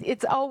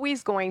it's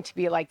always going to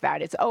be like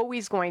that. It's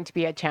always going to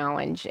be a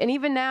challenge. And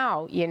even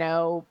now,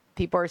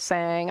 people are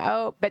saying,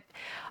 "Oh," but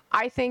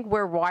I think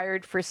we're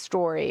wired for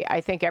story.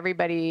 I think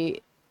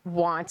everybody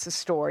wants a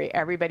story.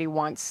 Everybody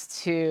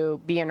wants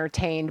to be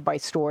entertained by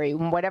story,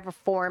 in whatever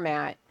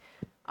format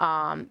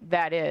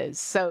that is.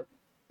 So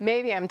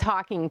maybe I'm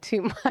talking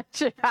too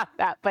much about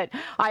that, but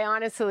I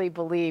honestly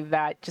believe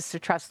that just to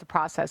trust the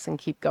process and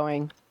keep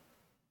going.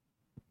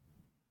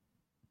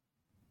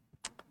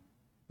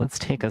 Let's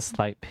take a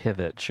slight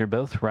pivot. You're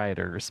both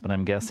writers, but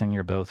I'm guessing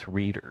you're both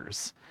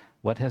readers.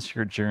 What has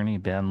your journey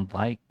been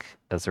like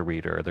as a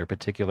reader? Are there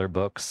particular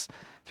books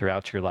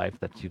throughout your life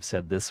that you've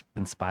said, this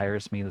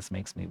inspires me, this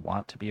makes me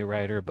want to be a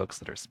writer, books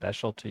that are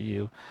special to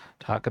you?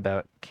 Talk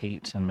about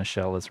Kate and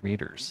Michelle as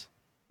readers.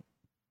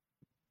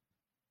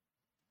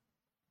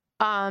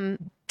 I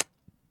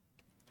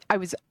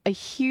was a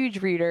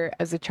huge reader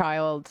as a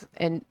child,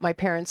 and my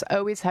parents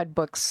always had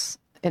books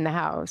in the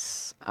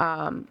house.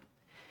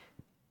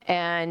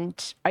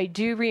 And I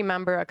do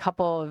remember a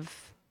couple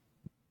of,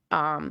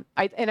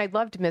 I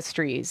loved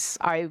mysteries.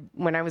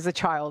 When I was a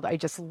child, I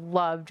just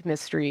loved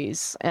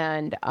mysteries.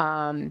 And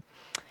I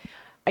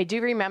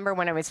do remember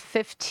when I was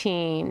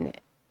 15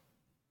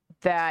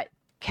 that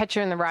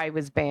Catcher in the Rye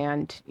was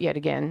banned yet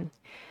again.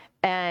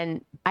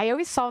 And I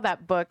always saw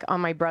that book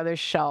on my brother's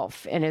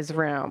shelf in his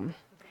room.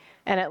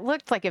 And it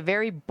looked like a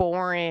very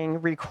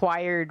boring,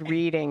 required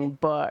reading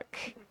book.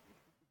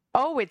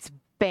 Oh, it's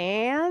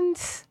banned?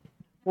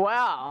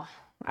 Well,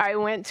 I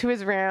went to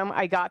his room,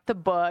 I got the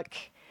book,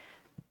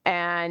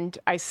 and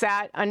I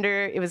sat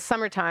under, it was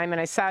summertime, and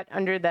I sat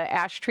under the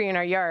ash tree in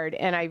our yard,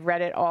 and I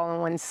read it all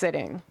in one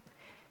sitting.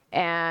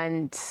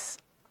 And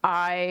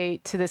to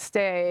this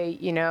day,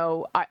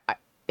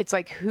 it's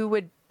like, who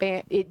would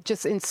ban? It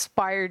just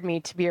inspired me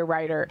to be a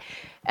writer.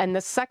 And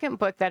the second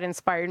book that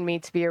inspired me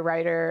to be a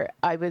writer,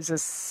 I was a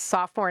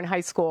sophomore in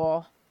high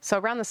school, so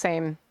around the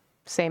same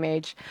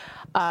age.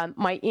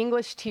 My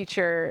English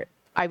teacher,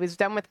 I was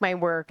done with my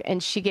work,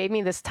 and she gave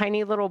me this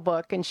tiny little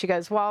book, and she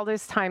goes, "Well,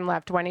 there's time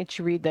left. Why don't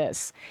you read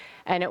this?"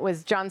 And it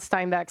was John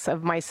Steinbeck's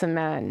Of Mice and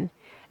Men.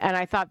 And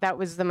I thought that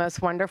was the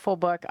most wonderful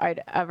book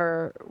I'd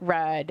ever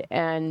read.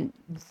 And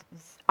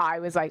I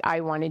was like, I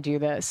want to do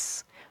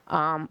this.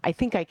 I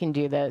think I can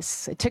do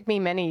this. It took me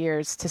many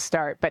years to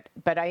start,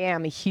 but I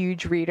am a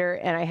huge reader,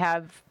 and I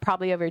have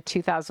probably over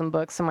 2,000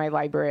 books in my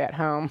library at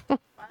home.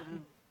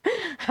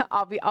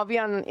 I'll be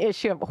on an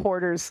issue of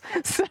Hoarders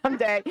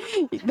someday.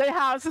 The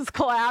house is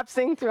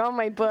collapsing through all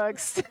my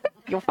books.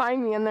 You'll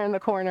find me in there in the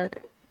corner.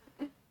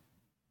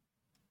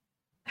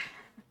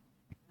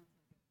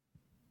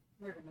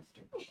 Murder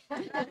mystery.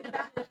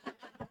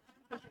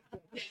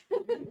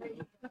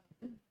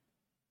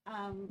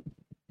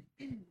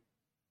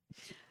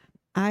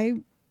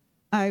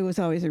 I was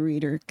always a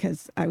reader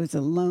because I was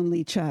a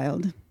lonely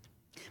child.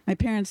 My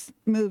parents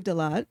moved a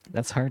lot.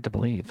 That's hard to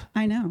believe.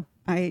 I know.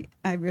 I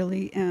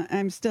really,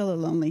 I'm still a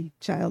lonely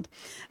child.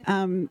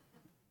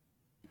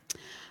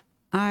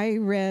 I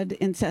read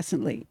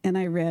incessantly, and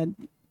I read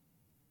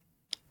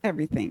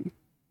everything.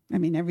 I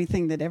mean,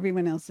 everything that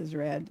everyone else has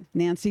read.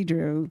 Nancy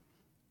Drew,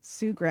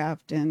 Sue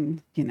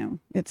Grafton,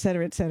 et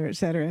cetera, et cetera, et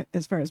cetera,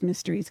 as far as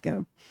mysteries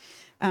go.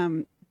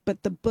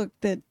 But the book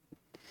that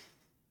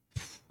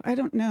I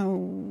don't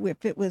know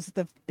if it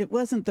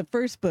wasn't the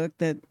first book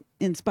that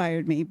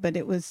inspired me, but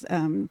it was,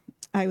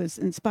 I was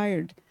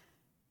inspired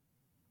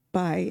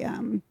by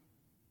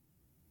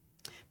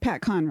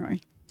Pat Conroy,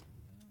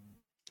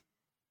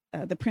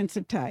 The Prince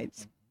of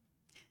Tides.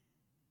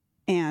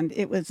 And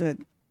it was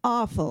an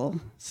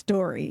awful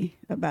story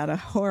about a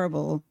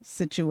horrible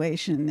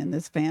situation in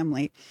this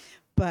family.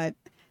 But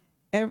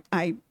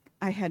I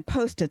had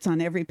Post-its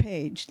on every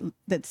page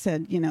that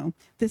said,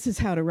 this is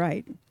how to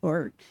write,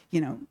 or,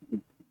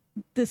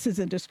 this is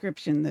a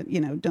description that,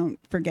 don't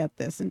forget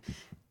this. And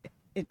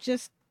it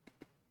just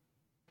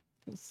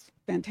was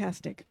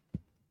fantastic.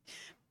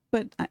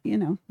 But,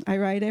 I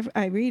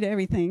read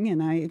everything,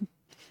 and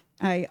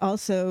I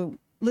also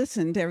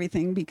listen to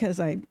everything because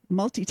I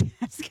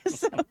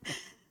multitask.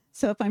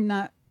 So if I'm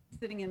not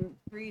sitting and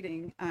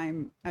reading,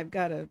 I've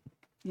got a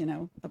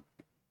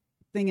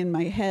thing in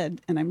my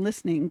head, and I'm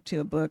listening to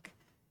a book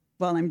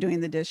while I'm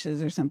doing the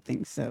dishes or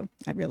something. So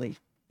I really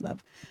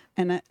love,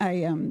 and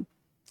I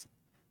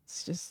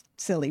it's just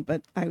silly,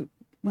 but I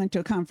went to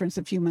a conference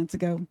a few months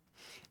ago,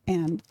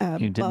 and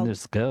you didn't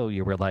just go;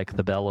 you were like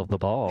the belle of the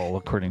ball,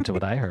 according to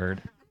what I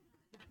heard.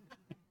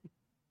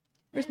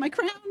 Where's my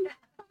crown?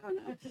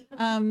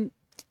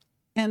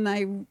 And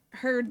I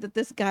heard that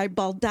this guy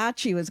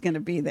Baldacci was going to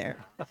be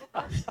there.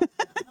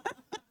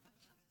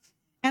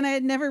 And I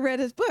had never read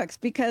his books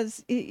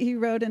because he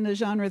wrote in a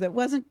genre that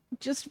wasn't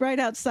just right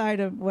outside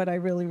of what I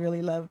really,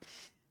 really love.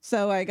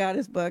 So I got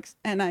his books,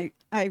 and I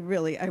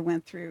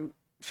went through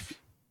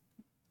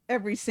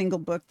every single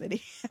book that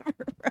he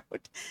ever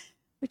wrote,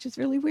 which is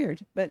really weird.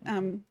 But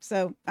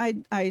so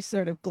I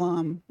sort of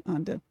glom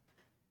onto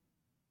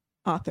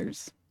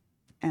authors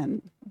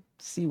and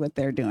see what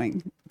they're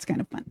doing. It's kind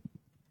of fun.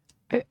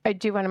 I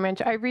do want to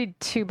mention, I read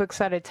 2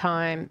 books at a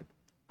time.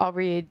 I'll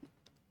read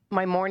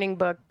my morning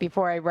book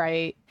before I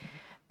write,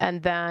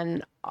 and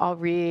then I'll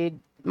read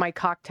my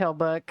cocktail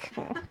book.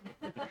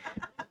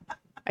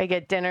 I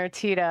get dinner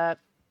teed up.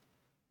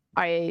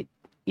 I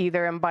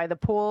either am by the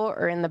pool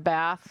or in the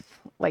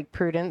bath, like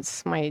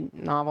Prudence, my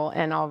novel,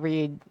 and I'll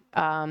read.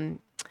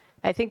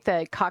 I think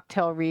the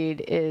cocktail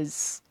read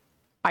is,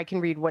 I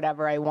can read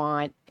whatever I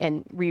want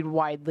and read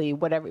widely,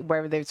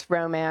 wherever there's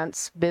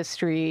romance,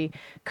 mystery,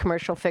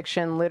 commercial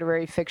fiction,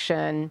 literary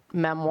fiction,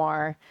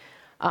 memoir.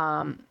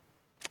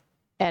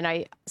 And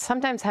I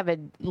sometimes have a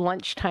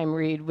lunchtime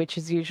read, which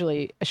is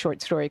usually a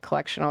short story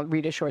collection. I'll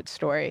read a short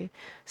story.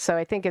 So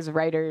I think as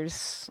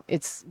writers,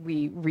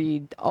 we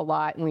read a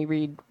lot and we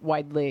read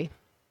widely.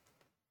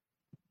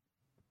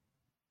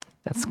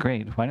 That's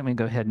great. Why don't we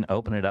go ahead and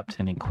open it up to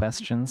any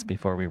questions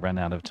before we run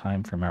out of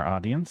time from our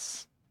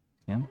audience?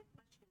 Yeah.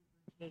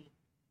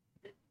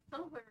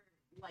 Somewhere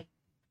like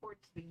towards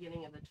the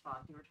beginning of the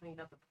talk, you were talking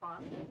about the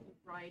process of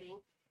writing.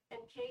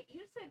 And Kate,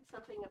 you said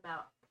something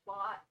about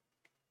plot.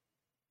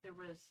 There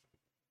was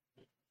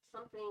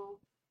something,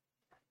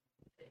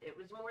 it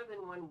was more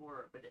than one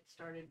word, but it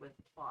started with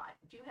plot.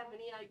 Do you have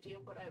any idea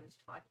what I was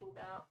talking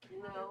about?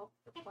 No,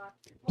 the plot.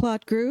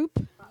 Plot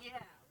group?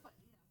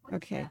 Yeah.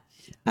 Okay.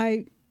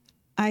 That?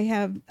 I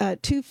have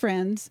 2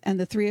 friends, and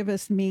the 3 of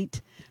us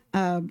meet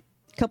a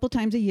couple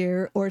times a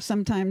year, or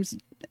sometimes,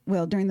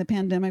 well, during the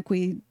pandemic,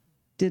 we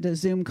did a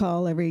Zoom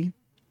call every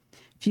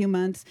few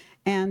months,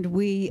 and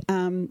we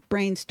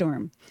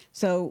brainstorm.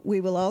 So we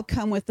will all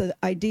come with the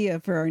idea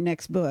for our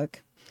next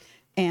book,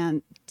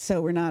 and so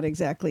we're not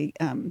exactly,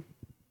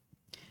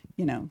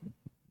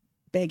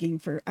 begging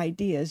for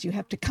ideas. You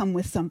have to come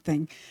with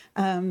something,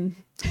 and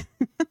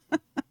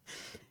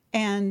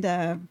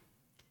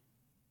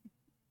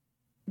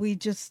we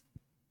just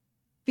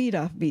feed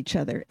off of each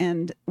other,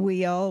 and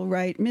we all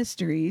write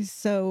mysteries.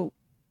 So,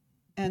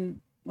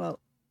 and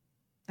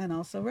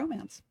also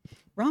romance,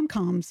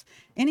 rom-coms,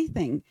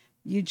 anything.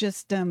 You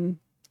just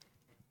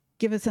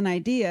give us an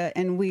idea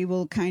and we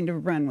will kind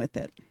of run with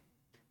it.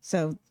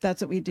 So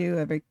that's what we do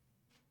every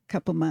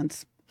couple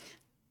months.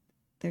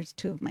 There's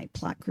 2 of my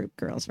plot group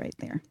girls right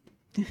there.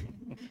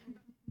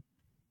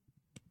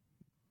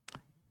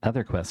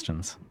 Other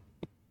questions?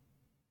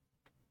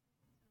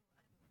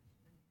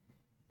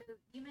 So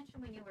you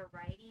mentioned when you were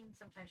writing,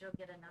 sometimes you'll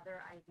get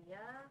another idea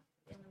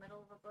in the middle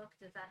of a book.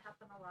 Does that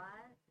happen a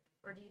lot?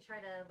 Or do you try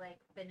to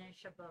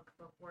finish a book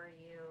before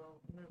you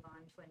move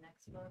on to a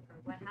next book? Or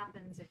what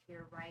happens if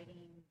you're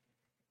writing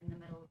in the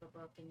middle of the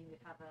book and you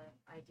have an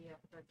idea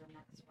for the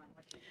next one?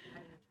 How do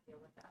you deal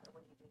with that, or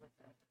what do you do with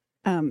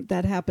it?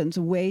 That happens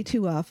way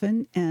too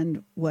often.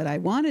 And what I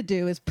want to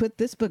do is put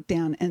this book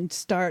down and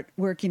start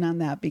working on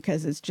that,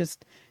 because it's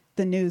just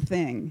the new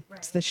thing. Right.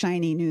 It's the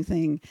shiny new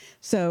thing.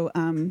 So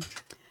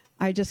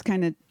I just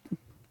kind of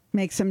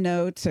make some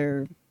notes,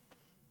 or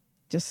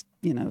just,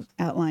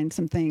 outline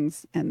some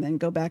things, and then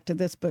go back to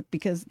this book,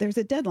 because there's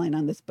a deadline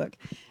on this book.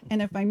 And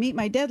if I meet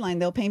my deadline,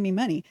 they'll pay me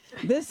money.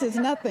 This is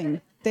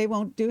nothing. They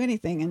won't do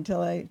anything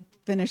until I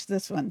finish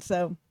this one.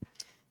 So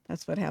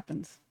that's what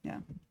happens.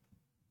 Yeah.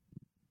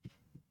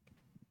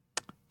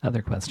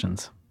 Other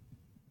questions?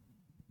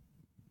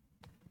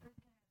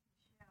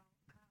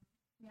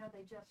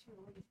 They just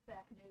released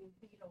that new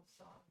Beatles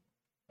song.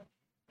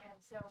 And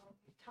so when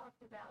we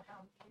talked about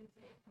how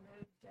music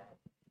moved us.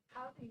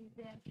 How do you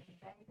then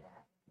convey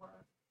that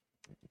work?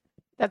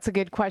 That's a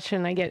good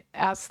question. I get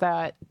asked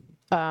that,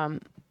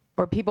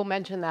 or people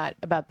mention that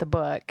about the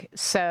book.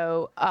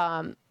 So,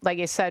 like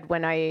I said,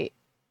 I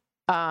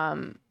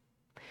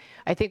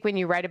think when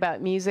you write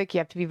about music, you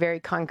have to be very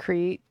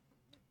concrete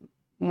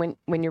when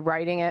you're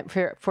writing it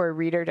for a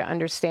reader to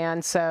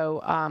understand.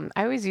 So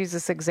I always use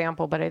this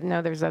example, but I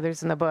know there's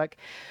others in the book.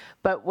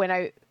 But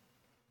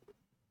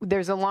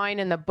there's a line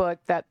in the book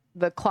that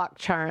the clock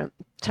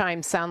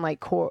chimes sound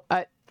like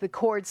the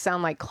chords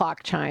sound like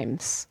clock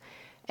chimes,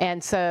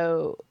 and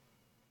so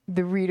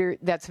the reader,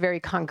 that's very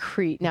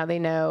concrete. Now they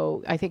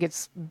know. I think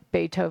it's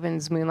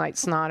Beethoven's Moonlight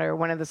Sonata, or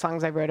one of the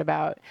songs I wrote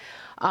about.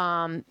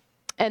 And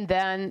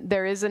then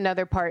there is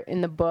another part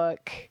in the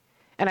book,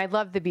 and I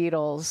love the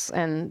Beatles,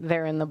 and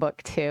they're in the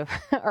book too,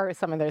 or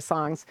some of their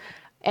songs.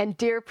 And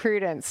Dear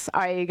Prudence,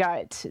 I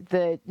got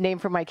the name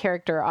for my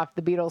character off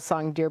the Beatles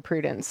song, Dear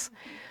Prudence.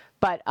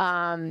 But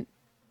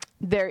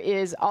there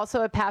is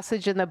also a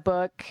passage in the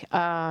book,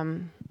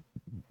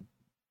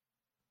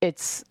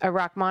 it's a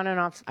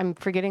Rachmaninoff, I'm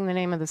forgetting the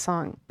name of the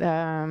song,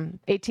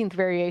 18th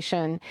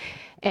Variation.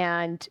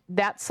 And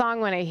that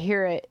song, when I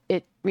hear it,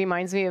 it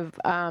reminds me of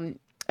a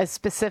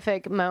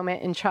specific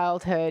moment in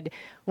childhood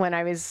when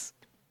I was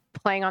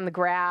playing on the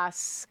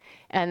grass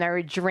and there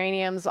were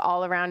geraniums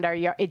all around our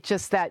yard. It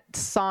just, that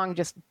song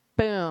just,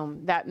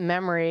 boom, that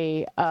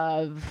memory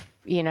of,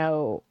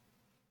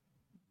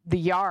 the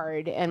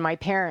yard and my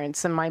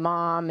parents and my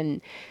mom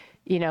and,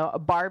 a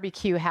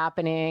barbecue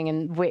happening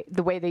and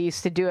the way they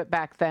used to do it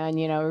back then,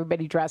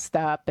 everybody dressed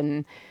up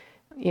and,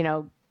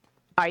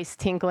 ice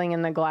tinkling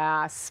in the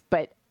glass.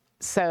 But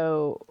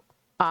so,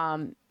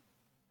 I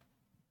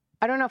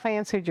don't know if I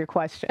answered your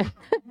question,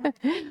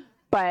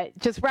 but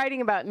just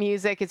writing about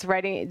music, it's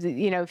writing,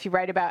 if you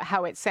write about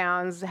how it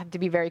sounds, have to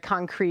be very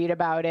concrete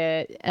about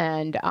it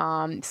and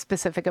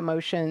specific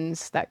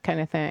emotions, that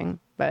kind of thing.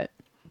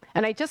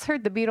 And I just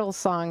heard the Beatles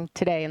song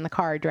today in the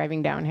car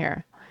driving down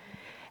here.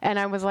 And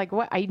I was like,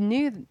 what? I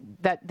knew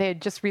that they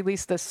had just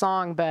released this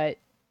song, but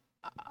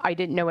I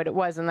didn't know what it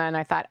was. And then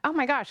I thought, oh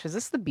my gosh, is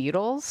this the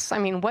Beatles? I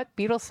mean, what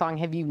Beatles song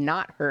have you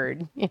not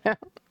heard? You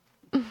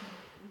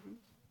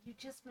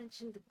just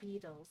mentioned the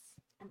Beatles,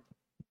 and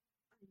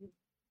I'm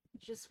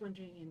just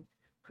wondering, and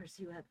of course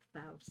you have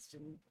Faust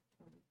and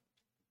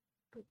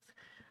books.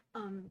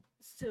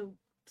 So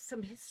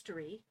some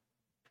history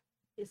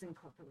is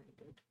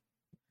incorporated.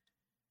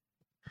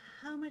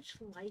 How much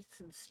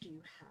license do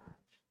you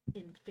have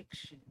in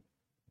fiction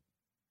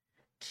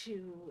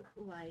to,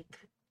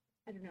 like,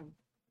 I don't know,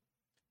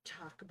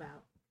 talk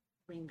about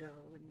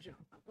Ringo and John,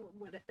 or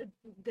what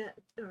that,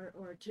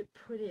 or to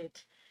put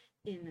it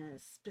in a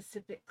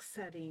specific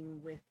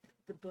setting with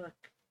the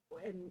book,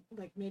 and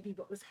like maybe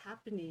what was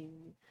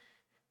happening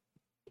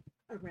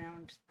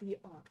around the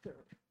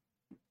author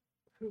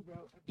who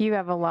wrote. You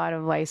have a lot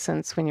of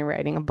license when you're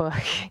writing a book.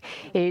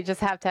 You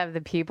just have to have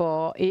the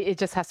people, it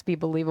just has to be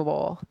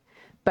believable.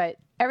 But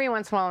every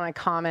once in a while in a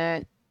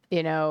comment,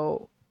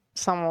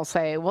 someone will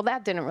say, well,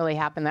 that didn't really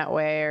happen that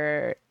way,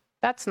 or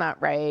that's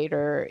not right,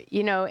 or,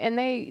 and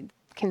they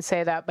can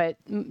say that. But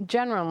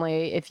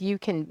generally, if you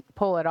can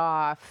pull it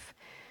off,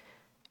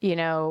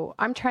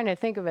 I'm trying to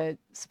think of a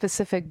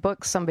specific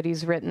book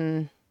somebody's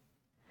written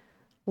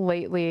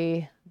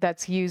lately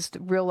that's used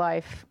real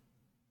life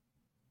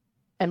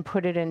and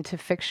put it into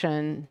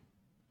fiction,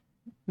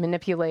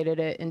 manipulated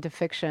it into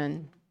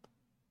fiction.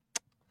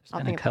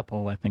 There's been a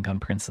couple, I think,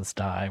 on Princess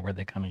Di where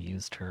they kind of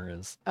used her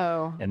as,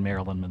 and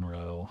Marilyn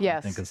Monroe. Yes.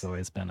 I think has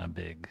always been a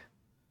big,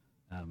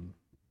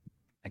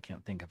 I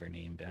can't think of her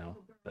name now,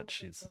 but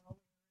she's.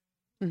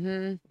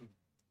 Mm-hmm.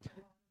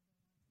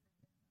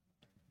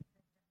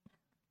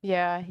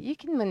 Yeah, you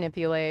can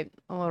manipulate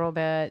a little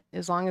bit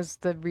as long as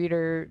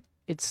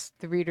it's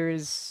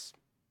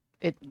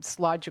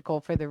logical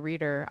for the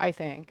reader, I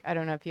think. I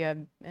don't know if you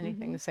have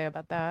anything to say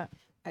about that.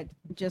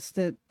 Just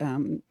that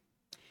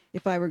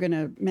if I were going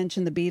to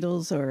mention the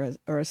Beatles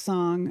or a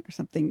song or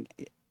something,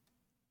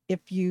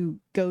 if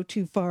you go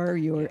too far,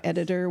 your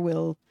editor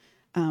will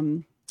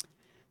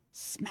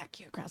smack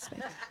you across the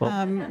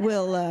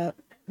face.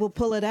 Will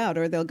pull it out,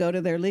 or they'll go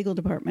to their legal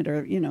department,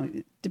 or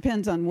it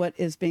depends on what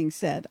is being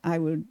said. I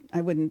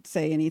wouldn't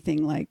say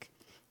anything like,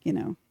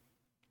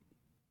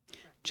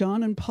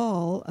 John and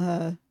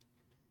Paul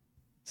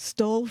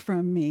stole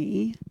from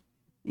me.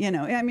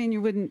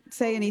 You wouldn't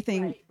say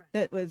anything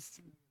that was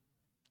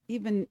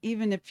even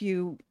if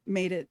you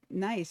made it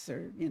nice,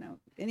 or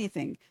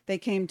anything. They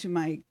came to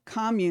my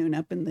commune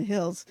up in the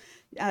hills.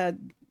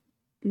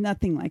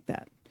 Nothing like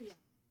that. Yeah.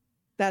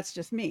 That's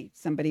just me.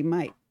 Somebody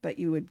might, but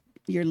your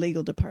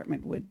legal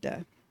department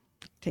would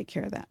take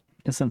care of that.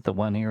 Isn't the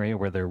one area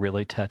where they're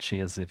really touchy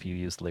is if you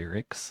use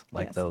lyrics?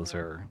 Like Yes. Those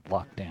are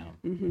locked down.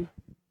 Mm-hmm.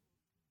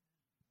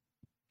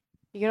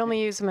 You can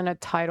only use them in a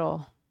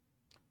title,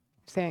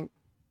 I think,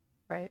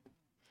 right?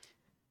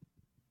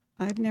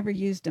 I've never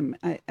used them,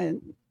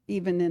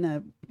 even in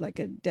a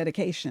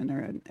dedication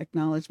or an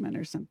acknowledgement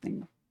or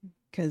something,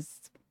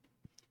 because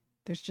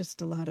there's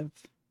just a lot of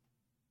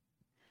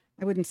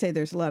I wouldn't say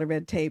there's a lot of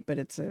red tape, but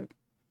it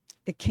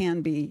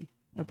can be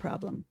a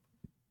problem.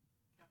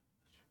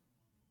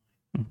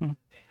 Mm-hmm.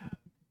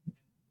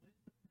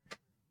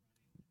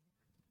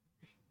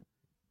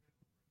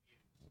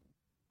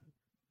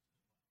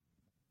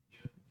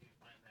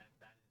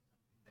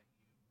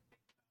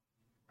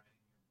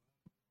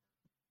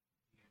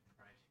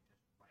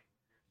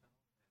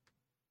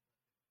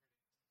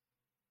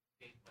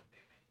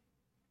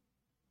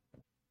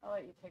 I'll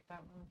let you take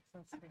that one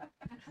since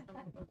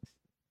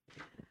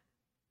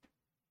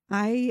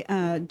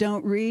I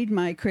don't read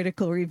my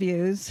critical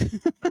reviews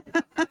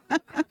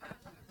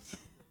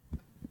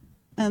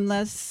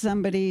unless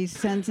somebody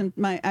sends them.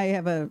 I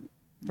have a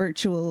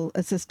virtual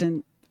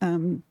assistant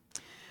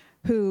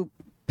who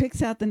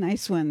picks out the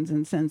nice ones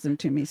and sends them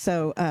to me.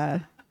 So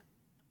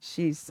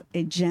she's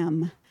a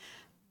gem.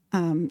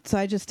 So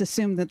I just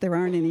assume that there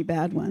aren't any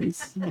bad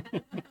ones.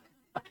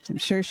 I'm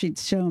sure she'd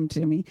show them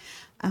to me.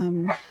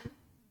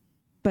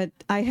 But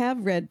I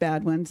have read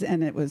bad ones,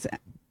 and it was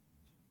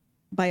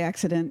by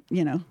accident,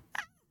 and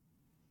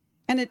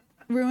it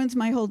ruins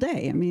my whole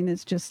day. I mean,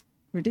 it's just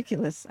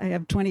ridiculous. I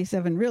have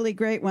 27 really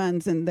great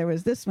ones, and there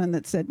was this one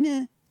that said,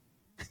 meh.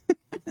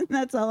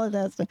 That's all it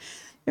has to.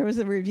 There was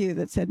a review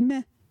that said,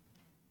 meh.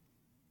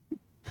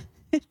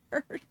 It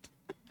hurt.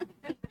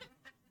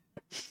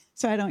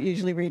 So I don't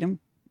usually read them.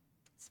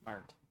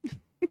 Smart.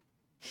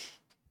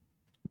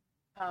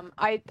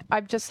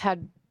 I've just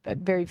had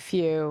very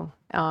few,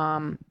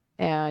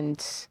 and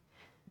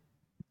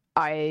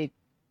I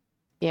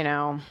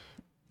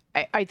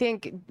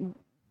think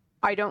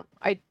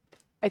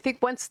I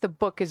think once the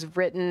book is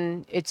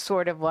written, it's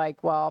sort of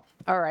like, well,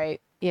 all right,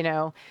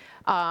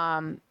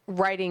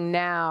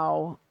 writing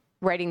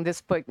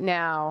this book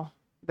now,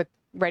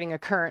 writing a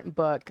current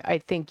book, I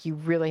think you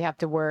really have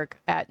to work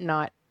at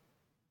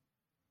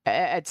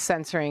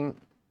censoring,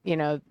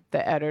 the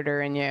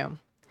editor in you.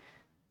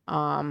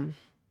 Another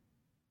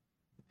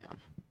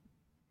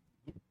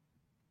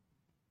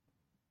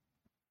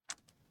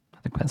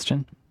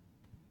question?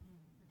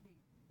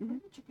 Where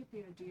did you get the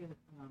idea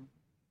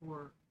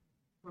for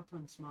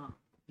Brooklyn's mom,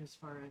 as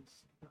far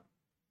as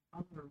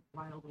other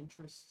wild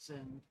interests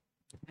and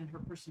her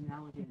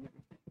personality and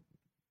everything?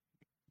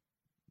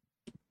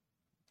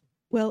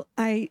 Well,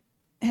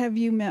 have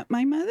you met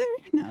my mother?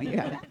 No,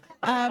 you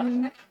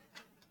haven't.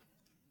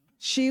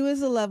 She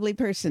was a lovely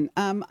person.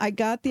 I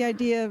got the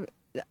idea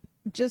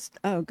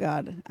oh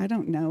God, I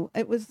don't know.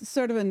 It was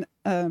sort of an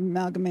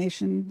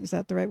amalgamation. Is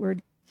that the right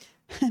word?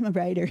 I'm a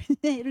writer.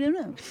 I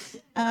don't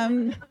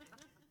know.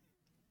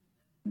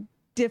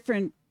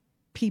 Different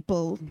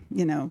people,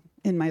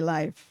 in my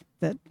life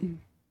that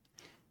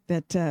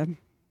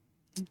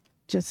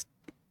just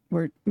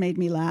made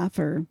me laugh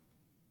or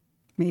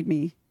made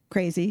me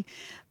crazy.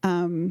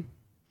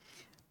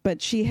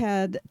 But she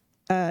had,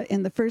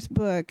 in the first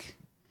book,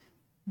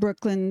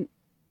 Brooklyn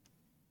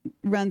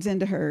runs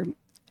into her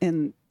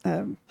in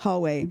a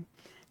hallway,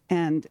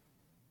 and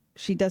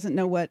she doesn't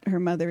know what her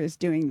mother is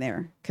doing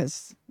there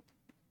because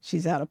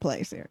she's out of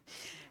place there.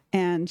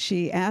 And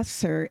she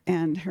asks her,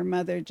 and her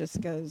mother just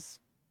goes,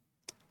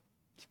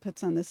 she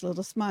puts on this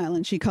little smile,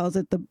 and she calls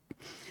it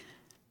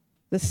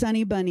the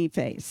Sunny Bunny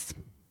face.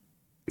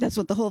 That's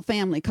what the whole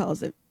family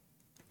calls it.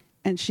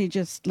 And she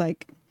just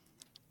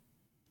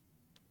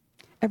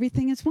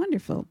everything is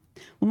wonderful.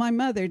 Well, my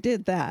mother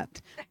did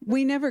that.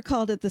 We never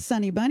called it the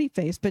Sunny Bunny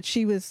face, but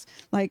she was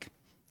like,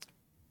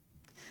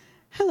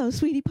 hello,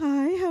 sweetie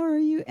pie, how are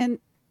you? And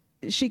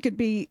she could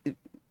be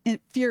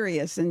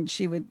furious, and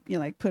she would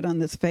put on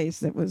this face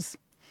that was,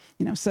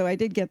 so I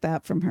did get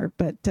that from her.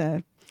 But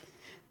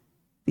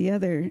the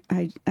other,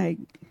 I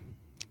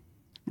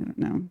don't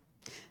know.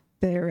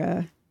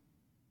 They're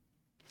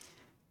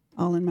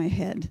all in my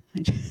head.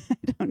 I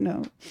don't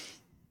know.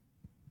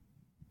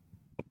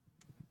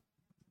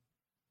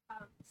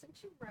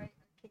 Since you write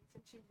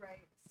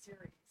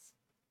series,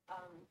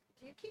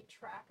 do you keep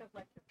track of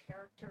the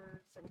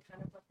characters and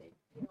kind of what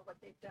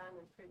they've done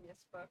in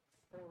previous books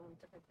and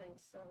different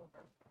things,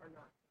 or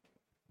not?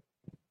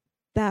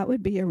 That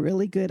would be a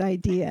really good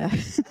idea.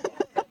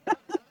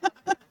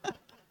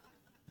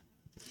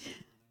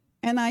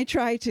 And I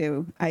try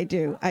to. I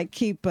do. I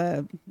keep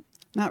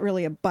not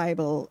really a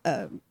Bible,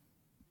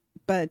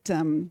 but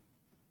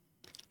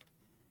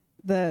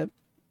the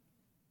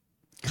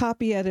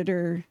copy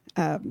editor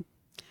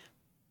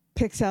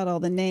picks out all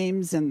the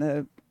names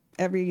and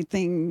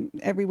everything,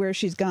 everywhere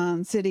she's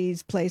gone,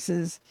 cities,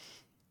 places.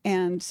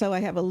 And so I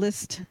have a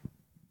list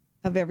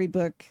of every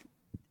book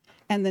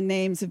and the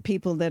names of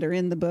people that are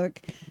in the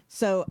book.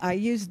 So I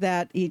use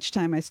that each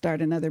time I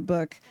start another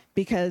book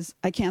because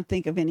I can't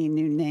think of any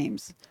new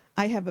names.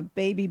 I have a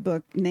baby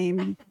book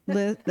name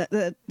list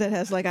that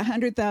has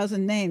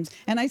 100,000 names,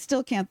 and I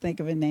still can't think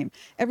of a name.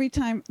 Every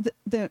time,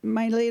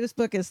 my latest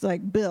book is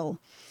Bill.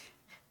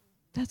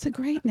 That's a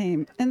great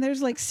name. And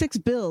there's 6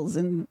 Bills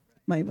in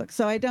my book.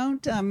 So I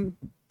don't,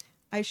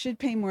 I should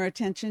pay more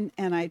attention,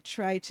 and I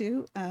try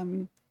to.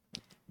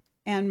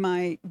 And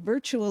my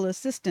virtual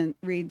assistant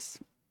reads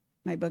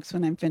my books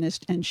when I'm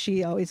finished, and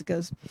she always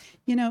goes,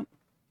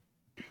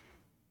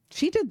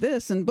 she did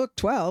this in book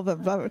 12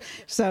 of,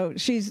 so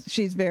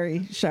she's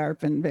very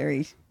sharp and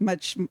very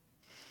much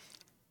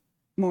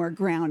more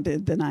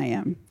grounded than I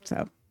am.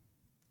 So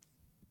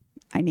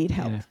I need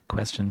help. Yeah,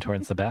 question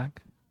towards the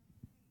back.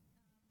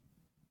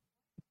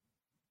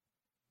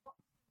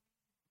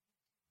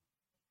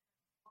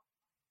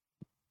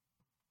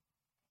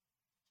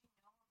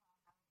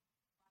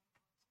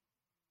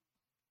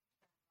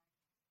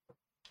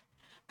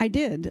 I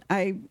did.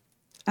 I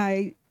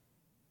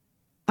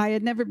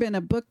had never been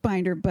a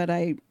bookbinder, but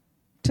I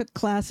took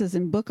classes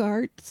in book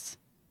arts,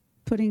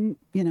 putting,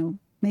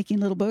 making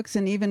little books.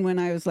 And even when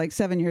I was like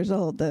 7 years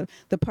old, the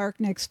park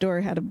next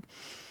door had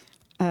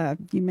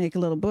you make a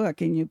little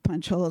book and you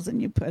punch holes and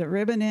you put a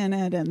ribbon in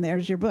it and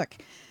there's your book.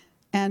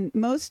 And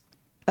most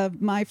of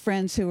my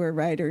friends who were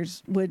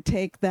writers would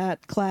take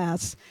that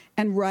class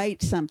and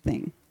write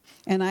something.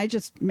 And I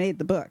just made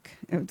the book.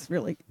 It was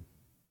really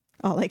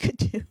all I could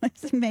do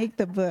was make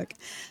the book.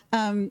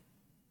 But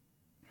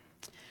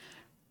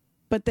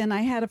then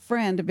I had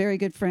a very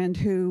good friend,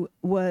 who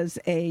was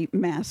a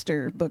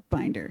master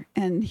bookbinder,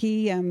 and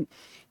he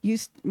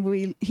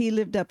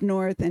lived up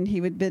north, and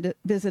he would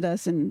visit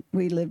us, and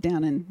we lived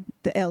down in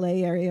the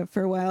LA area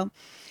for a while.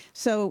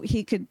 So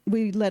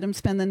we let him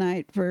spend the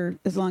night for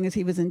as long as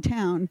he was in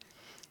town,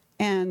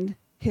 and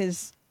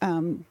his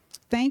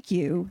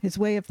his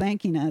way of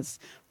thanking us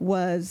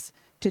was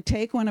to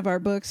take one of our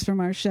books from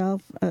our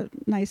shelf, a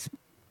nice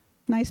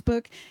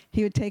book.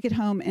 He would take it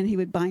home and he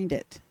would bind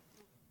it.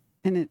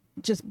 And it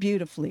just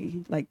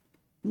beautifully, like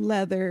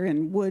leather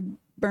and wood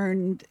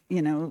burned,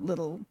 it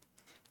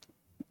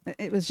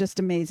was just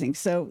amazing.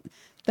 So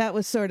that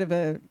was sort of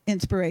a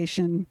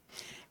inspiration.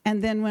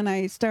 And then when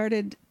I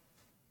started,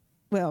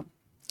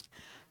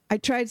 I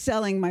tried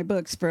selling my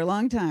books for a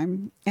long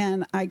time,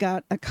 and I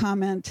got a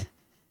comment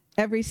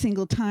every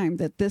single time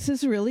that this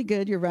is really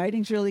good, your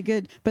writing's really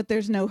good, but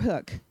there's no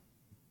hook.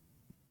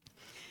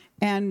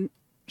 And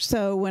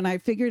so when I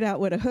figured out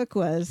what a hook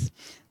was,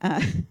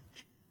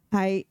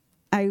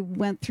 I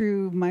went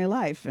through my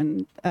life,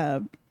 and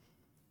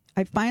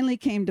I finally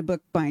came to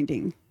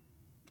bookbinding,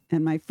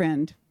 and my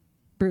friend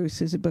Bruce,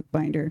 who's a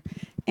bookbinder,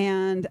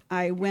 and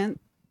I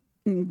went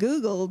and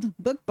Googled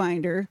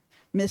bookbinder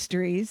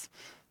mysteries,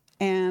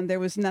 and there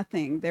was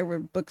nothing. There were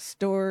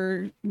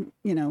bookstore,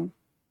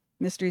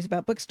 mysteries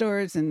about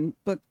bookstores and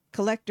book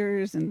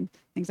collectors and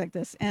things like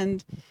this.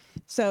 And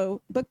so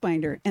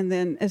bookbinder. And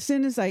then as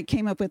soon as I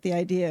came up with the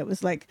idea, it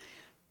was like,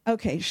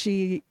 okay,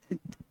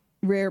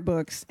 rare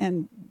books,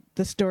 and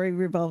the story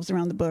revolves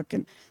around the book.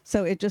 And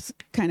so it just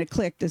kind of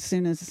clicked as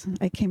soon as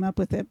I came up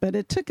with it, but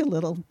it took a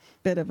little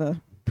bit of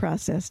a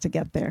process to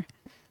get there.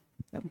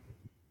 So.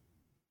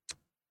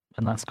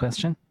 One last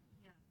question.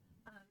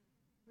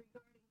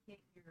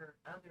 Regarding your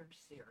other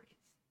series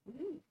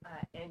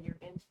and your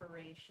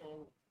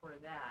inspiration for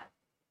that,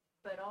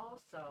 but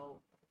also,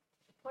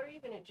 what are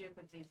you going to do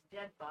because these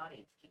dead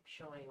bodies keep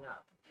showing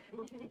up in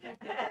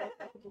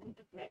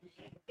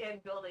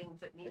buildings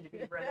that need to be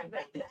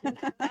renovated, and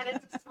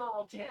it's a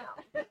small town.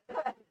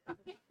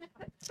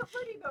 So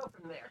where do you go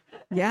from there?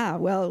 Yeah,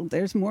 well,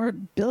 there's more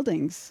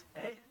buildings.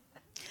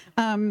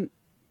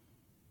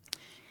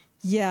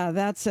 Yeah,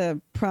 that's a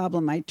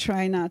problem. I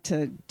try not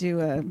to do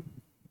a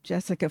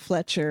Jessica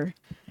Fletcher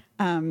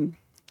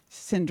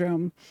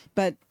syndrome,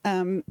 but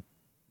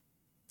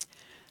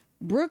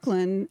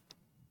Brooklyn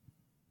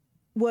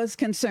was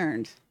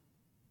concerned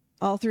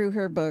all through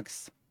her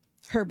books,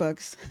 not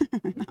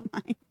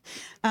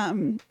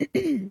mine.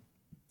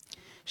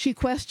 She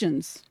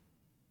questions,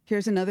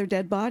 here's another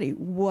dead body.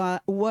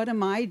 What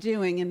am I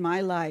doing in my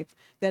life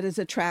that is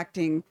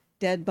attracting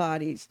dead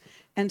bodies?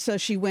 And so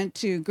she went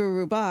to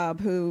Guru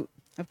Bob, who,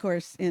 of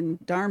course, in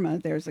Dharma,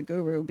 there's a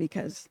guru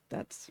because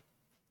that's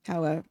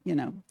how a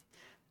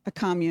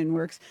commune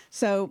works.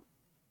 So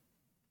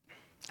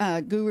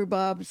Guru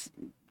Bob's,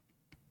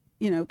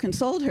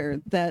 consoled her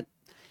that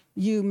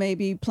you may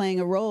be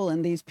playing a role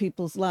in these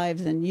people's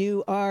lives, and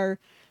you are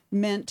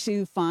meant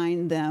to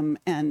find them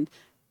and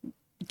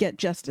get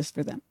justice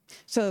for them.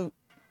 So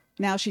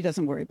now she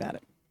doesn't worry about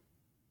it.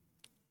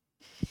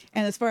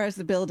 And as far as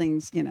the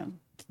buildings,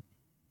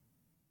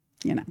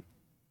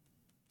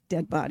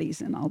 dead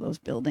bodies in all those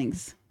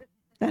buildings,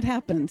 that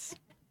happens.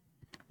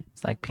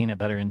 It's like peanut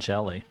butter and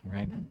jelly,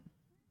 right?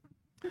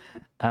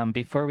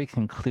 Before we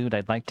conclude,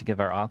 I'd like to give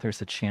our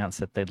authors a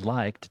chance, if they'd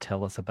like, to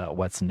tell us about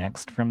what's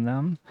next from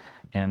them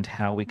and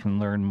how we can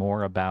learn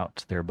more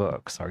about their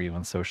books. Are you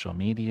on social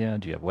media?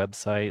 Do you have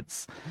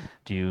websites?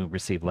 Do you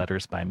receive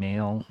letters by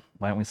mail?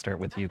 Why don't we start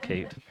with you,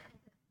 Kate?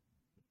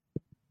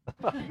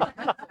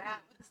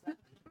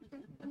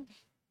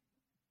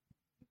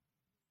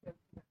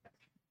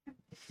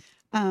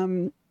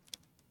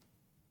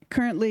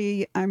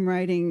 Currently, I'm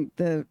writing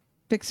the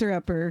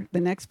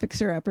next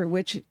Fixer Upper,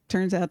 which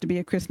turns out to be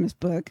a Christmas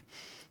book.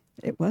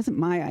 It wasn't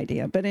my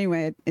idea, but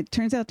anyway, it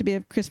turns out to be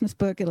a Christmas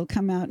book. It'll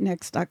come out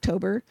next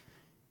October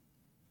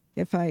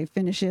if I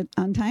finish it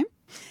on time.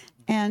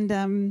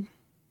 And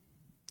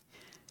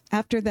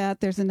after that,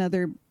 there's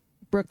another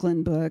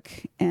Brooklyn book,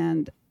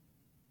 and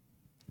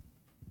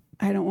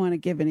I don't want to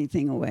give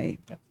anything away.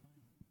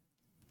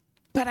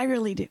 But I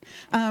really do.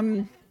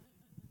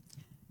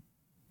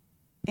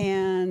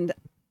 And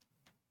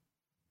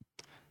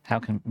how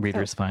can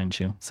readers find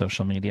you?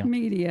 Social media?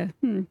 Media.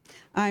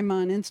 I'm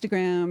on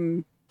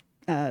Instagram,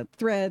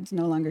 Threads,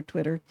 no longer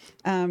Twitter,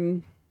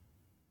 and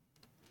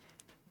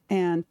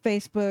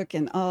Facebook,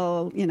 and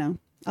all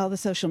the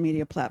social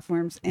media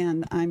platforms.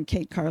 And I'm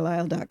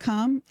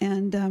katecarlisle.com.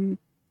 And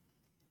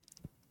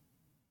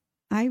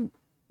I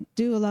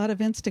do a lot of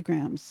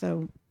Instagram,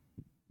 so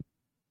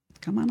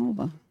come on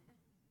over.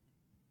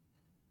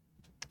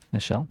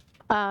 Michelle?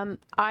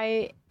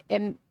 I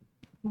am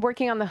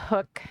working on the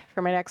hook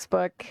for my next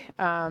book.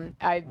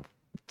 I've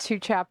 2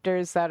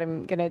 chapters that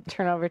I'm going to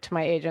turn over to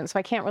my agent, so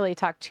I can't really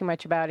talk too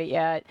much about it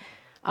yet.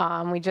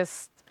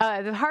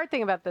 The hard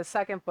thing about the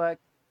second book,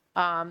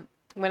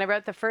 when I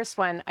wrote the first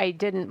one, I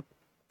didn't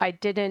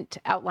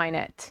outline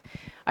it.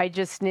 I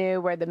just knew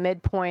where the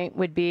midpoint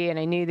would be, and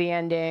I knew the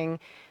ending.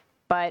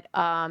 But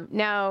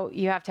now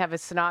you have to have a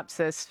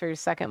synopsis for your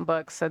second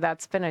book, so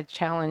that's been a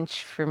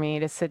challenge for me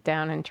to sit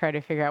down and try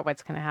to figure out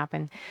what's going to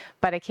happen.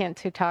 But I can't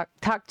talk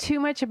too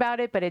much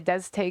about it, but it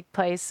does take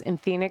place in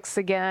Phoenix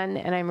again,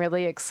 and I'm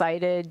really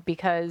excited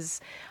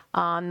because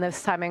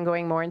this time I'm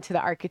going more into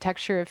the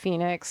architecture of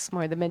Phoenix,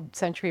 more the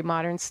mid-century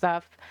modern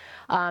stuff.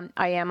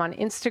 I am on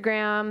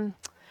Instagram.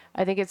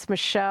 I think it's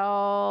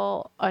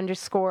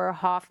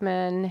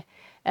Michelle_Hoffman.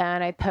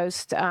 And I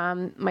post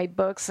my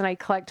books, and I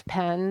collect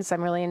pens.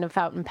 I'm really into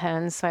fountain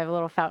pens, so I have a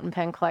little fountain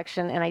pen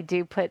collection, and I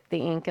do put the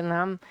ink in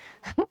them.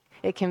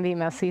 It can be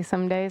messy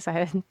some days.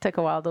 It took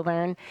a while to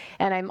learn.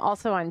 And I'm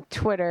also on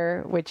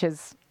Twitter, which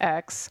is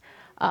X,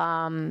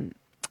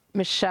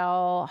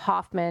 Michelle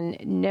Hoffman,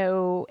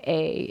 no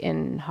A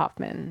in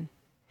Hoffman.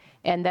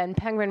 And then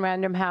Penguin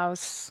Random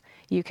House,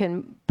 you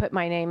can put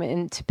my name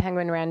into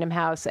Penguin Random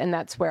House, and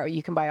that's where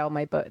you can buy all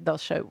my books. They'll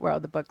show where all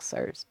the books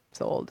are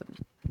sold.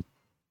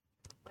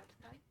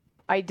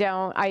 I need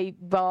a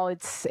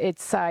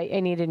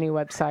new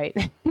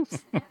website.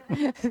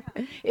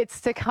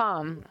 It's to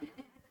come.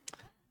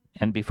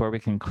 And before we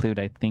conclude,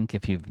 I think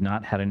if you've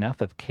not had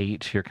enough of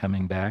Kate, you're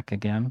coming back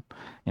again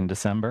in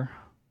December.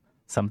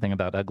 Something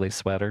about ugly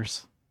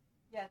sweaters.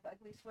 Yes,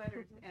 ugly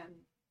sweaters, and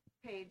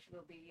Paige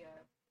will be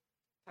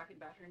talking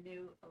about her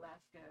new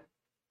Alaska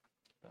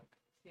book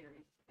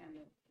series,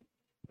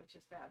 which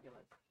is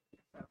fabulous.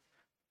 So.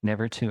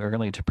 Never too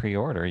early to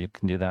pre-order. You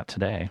can do that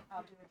today.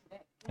 I'll do it today.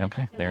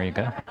 Okay, there you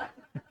go.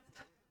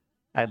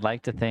 I'd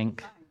like to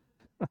thank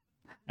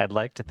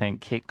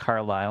Kate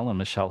Carlisle and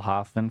Michelle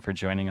Hoffman for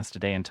joining us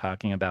today and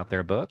talking about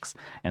their books.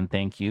 And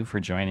thank you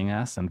for joining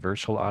us. And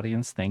virtual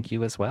audience, thank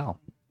you as well.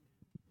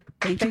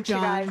 Thank you,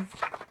 John.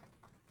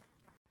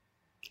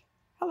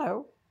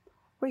 Hello.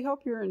 We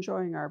hope you're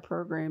enjoying our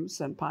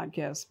programs and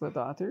podcasts with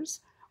authors.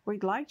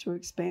 We'd like to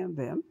expand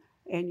them,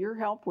 and your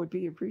help would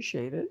be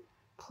appreciated.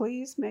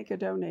 Please make a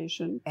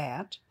donation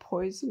at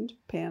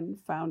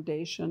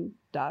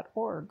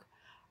poisonedpenfoundation.org.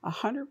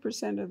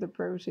 100% of the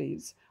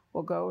proceeds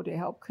will go to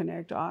help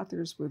connect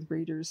authors with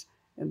readers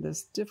in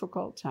this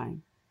difficult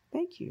time.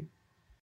 Thank you.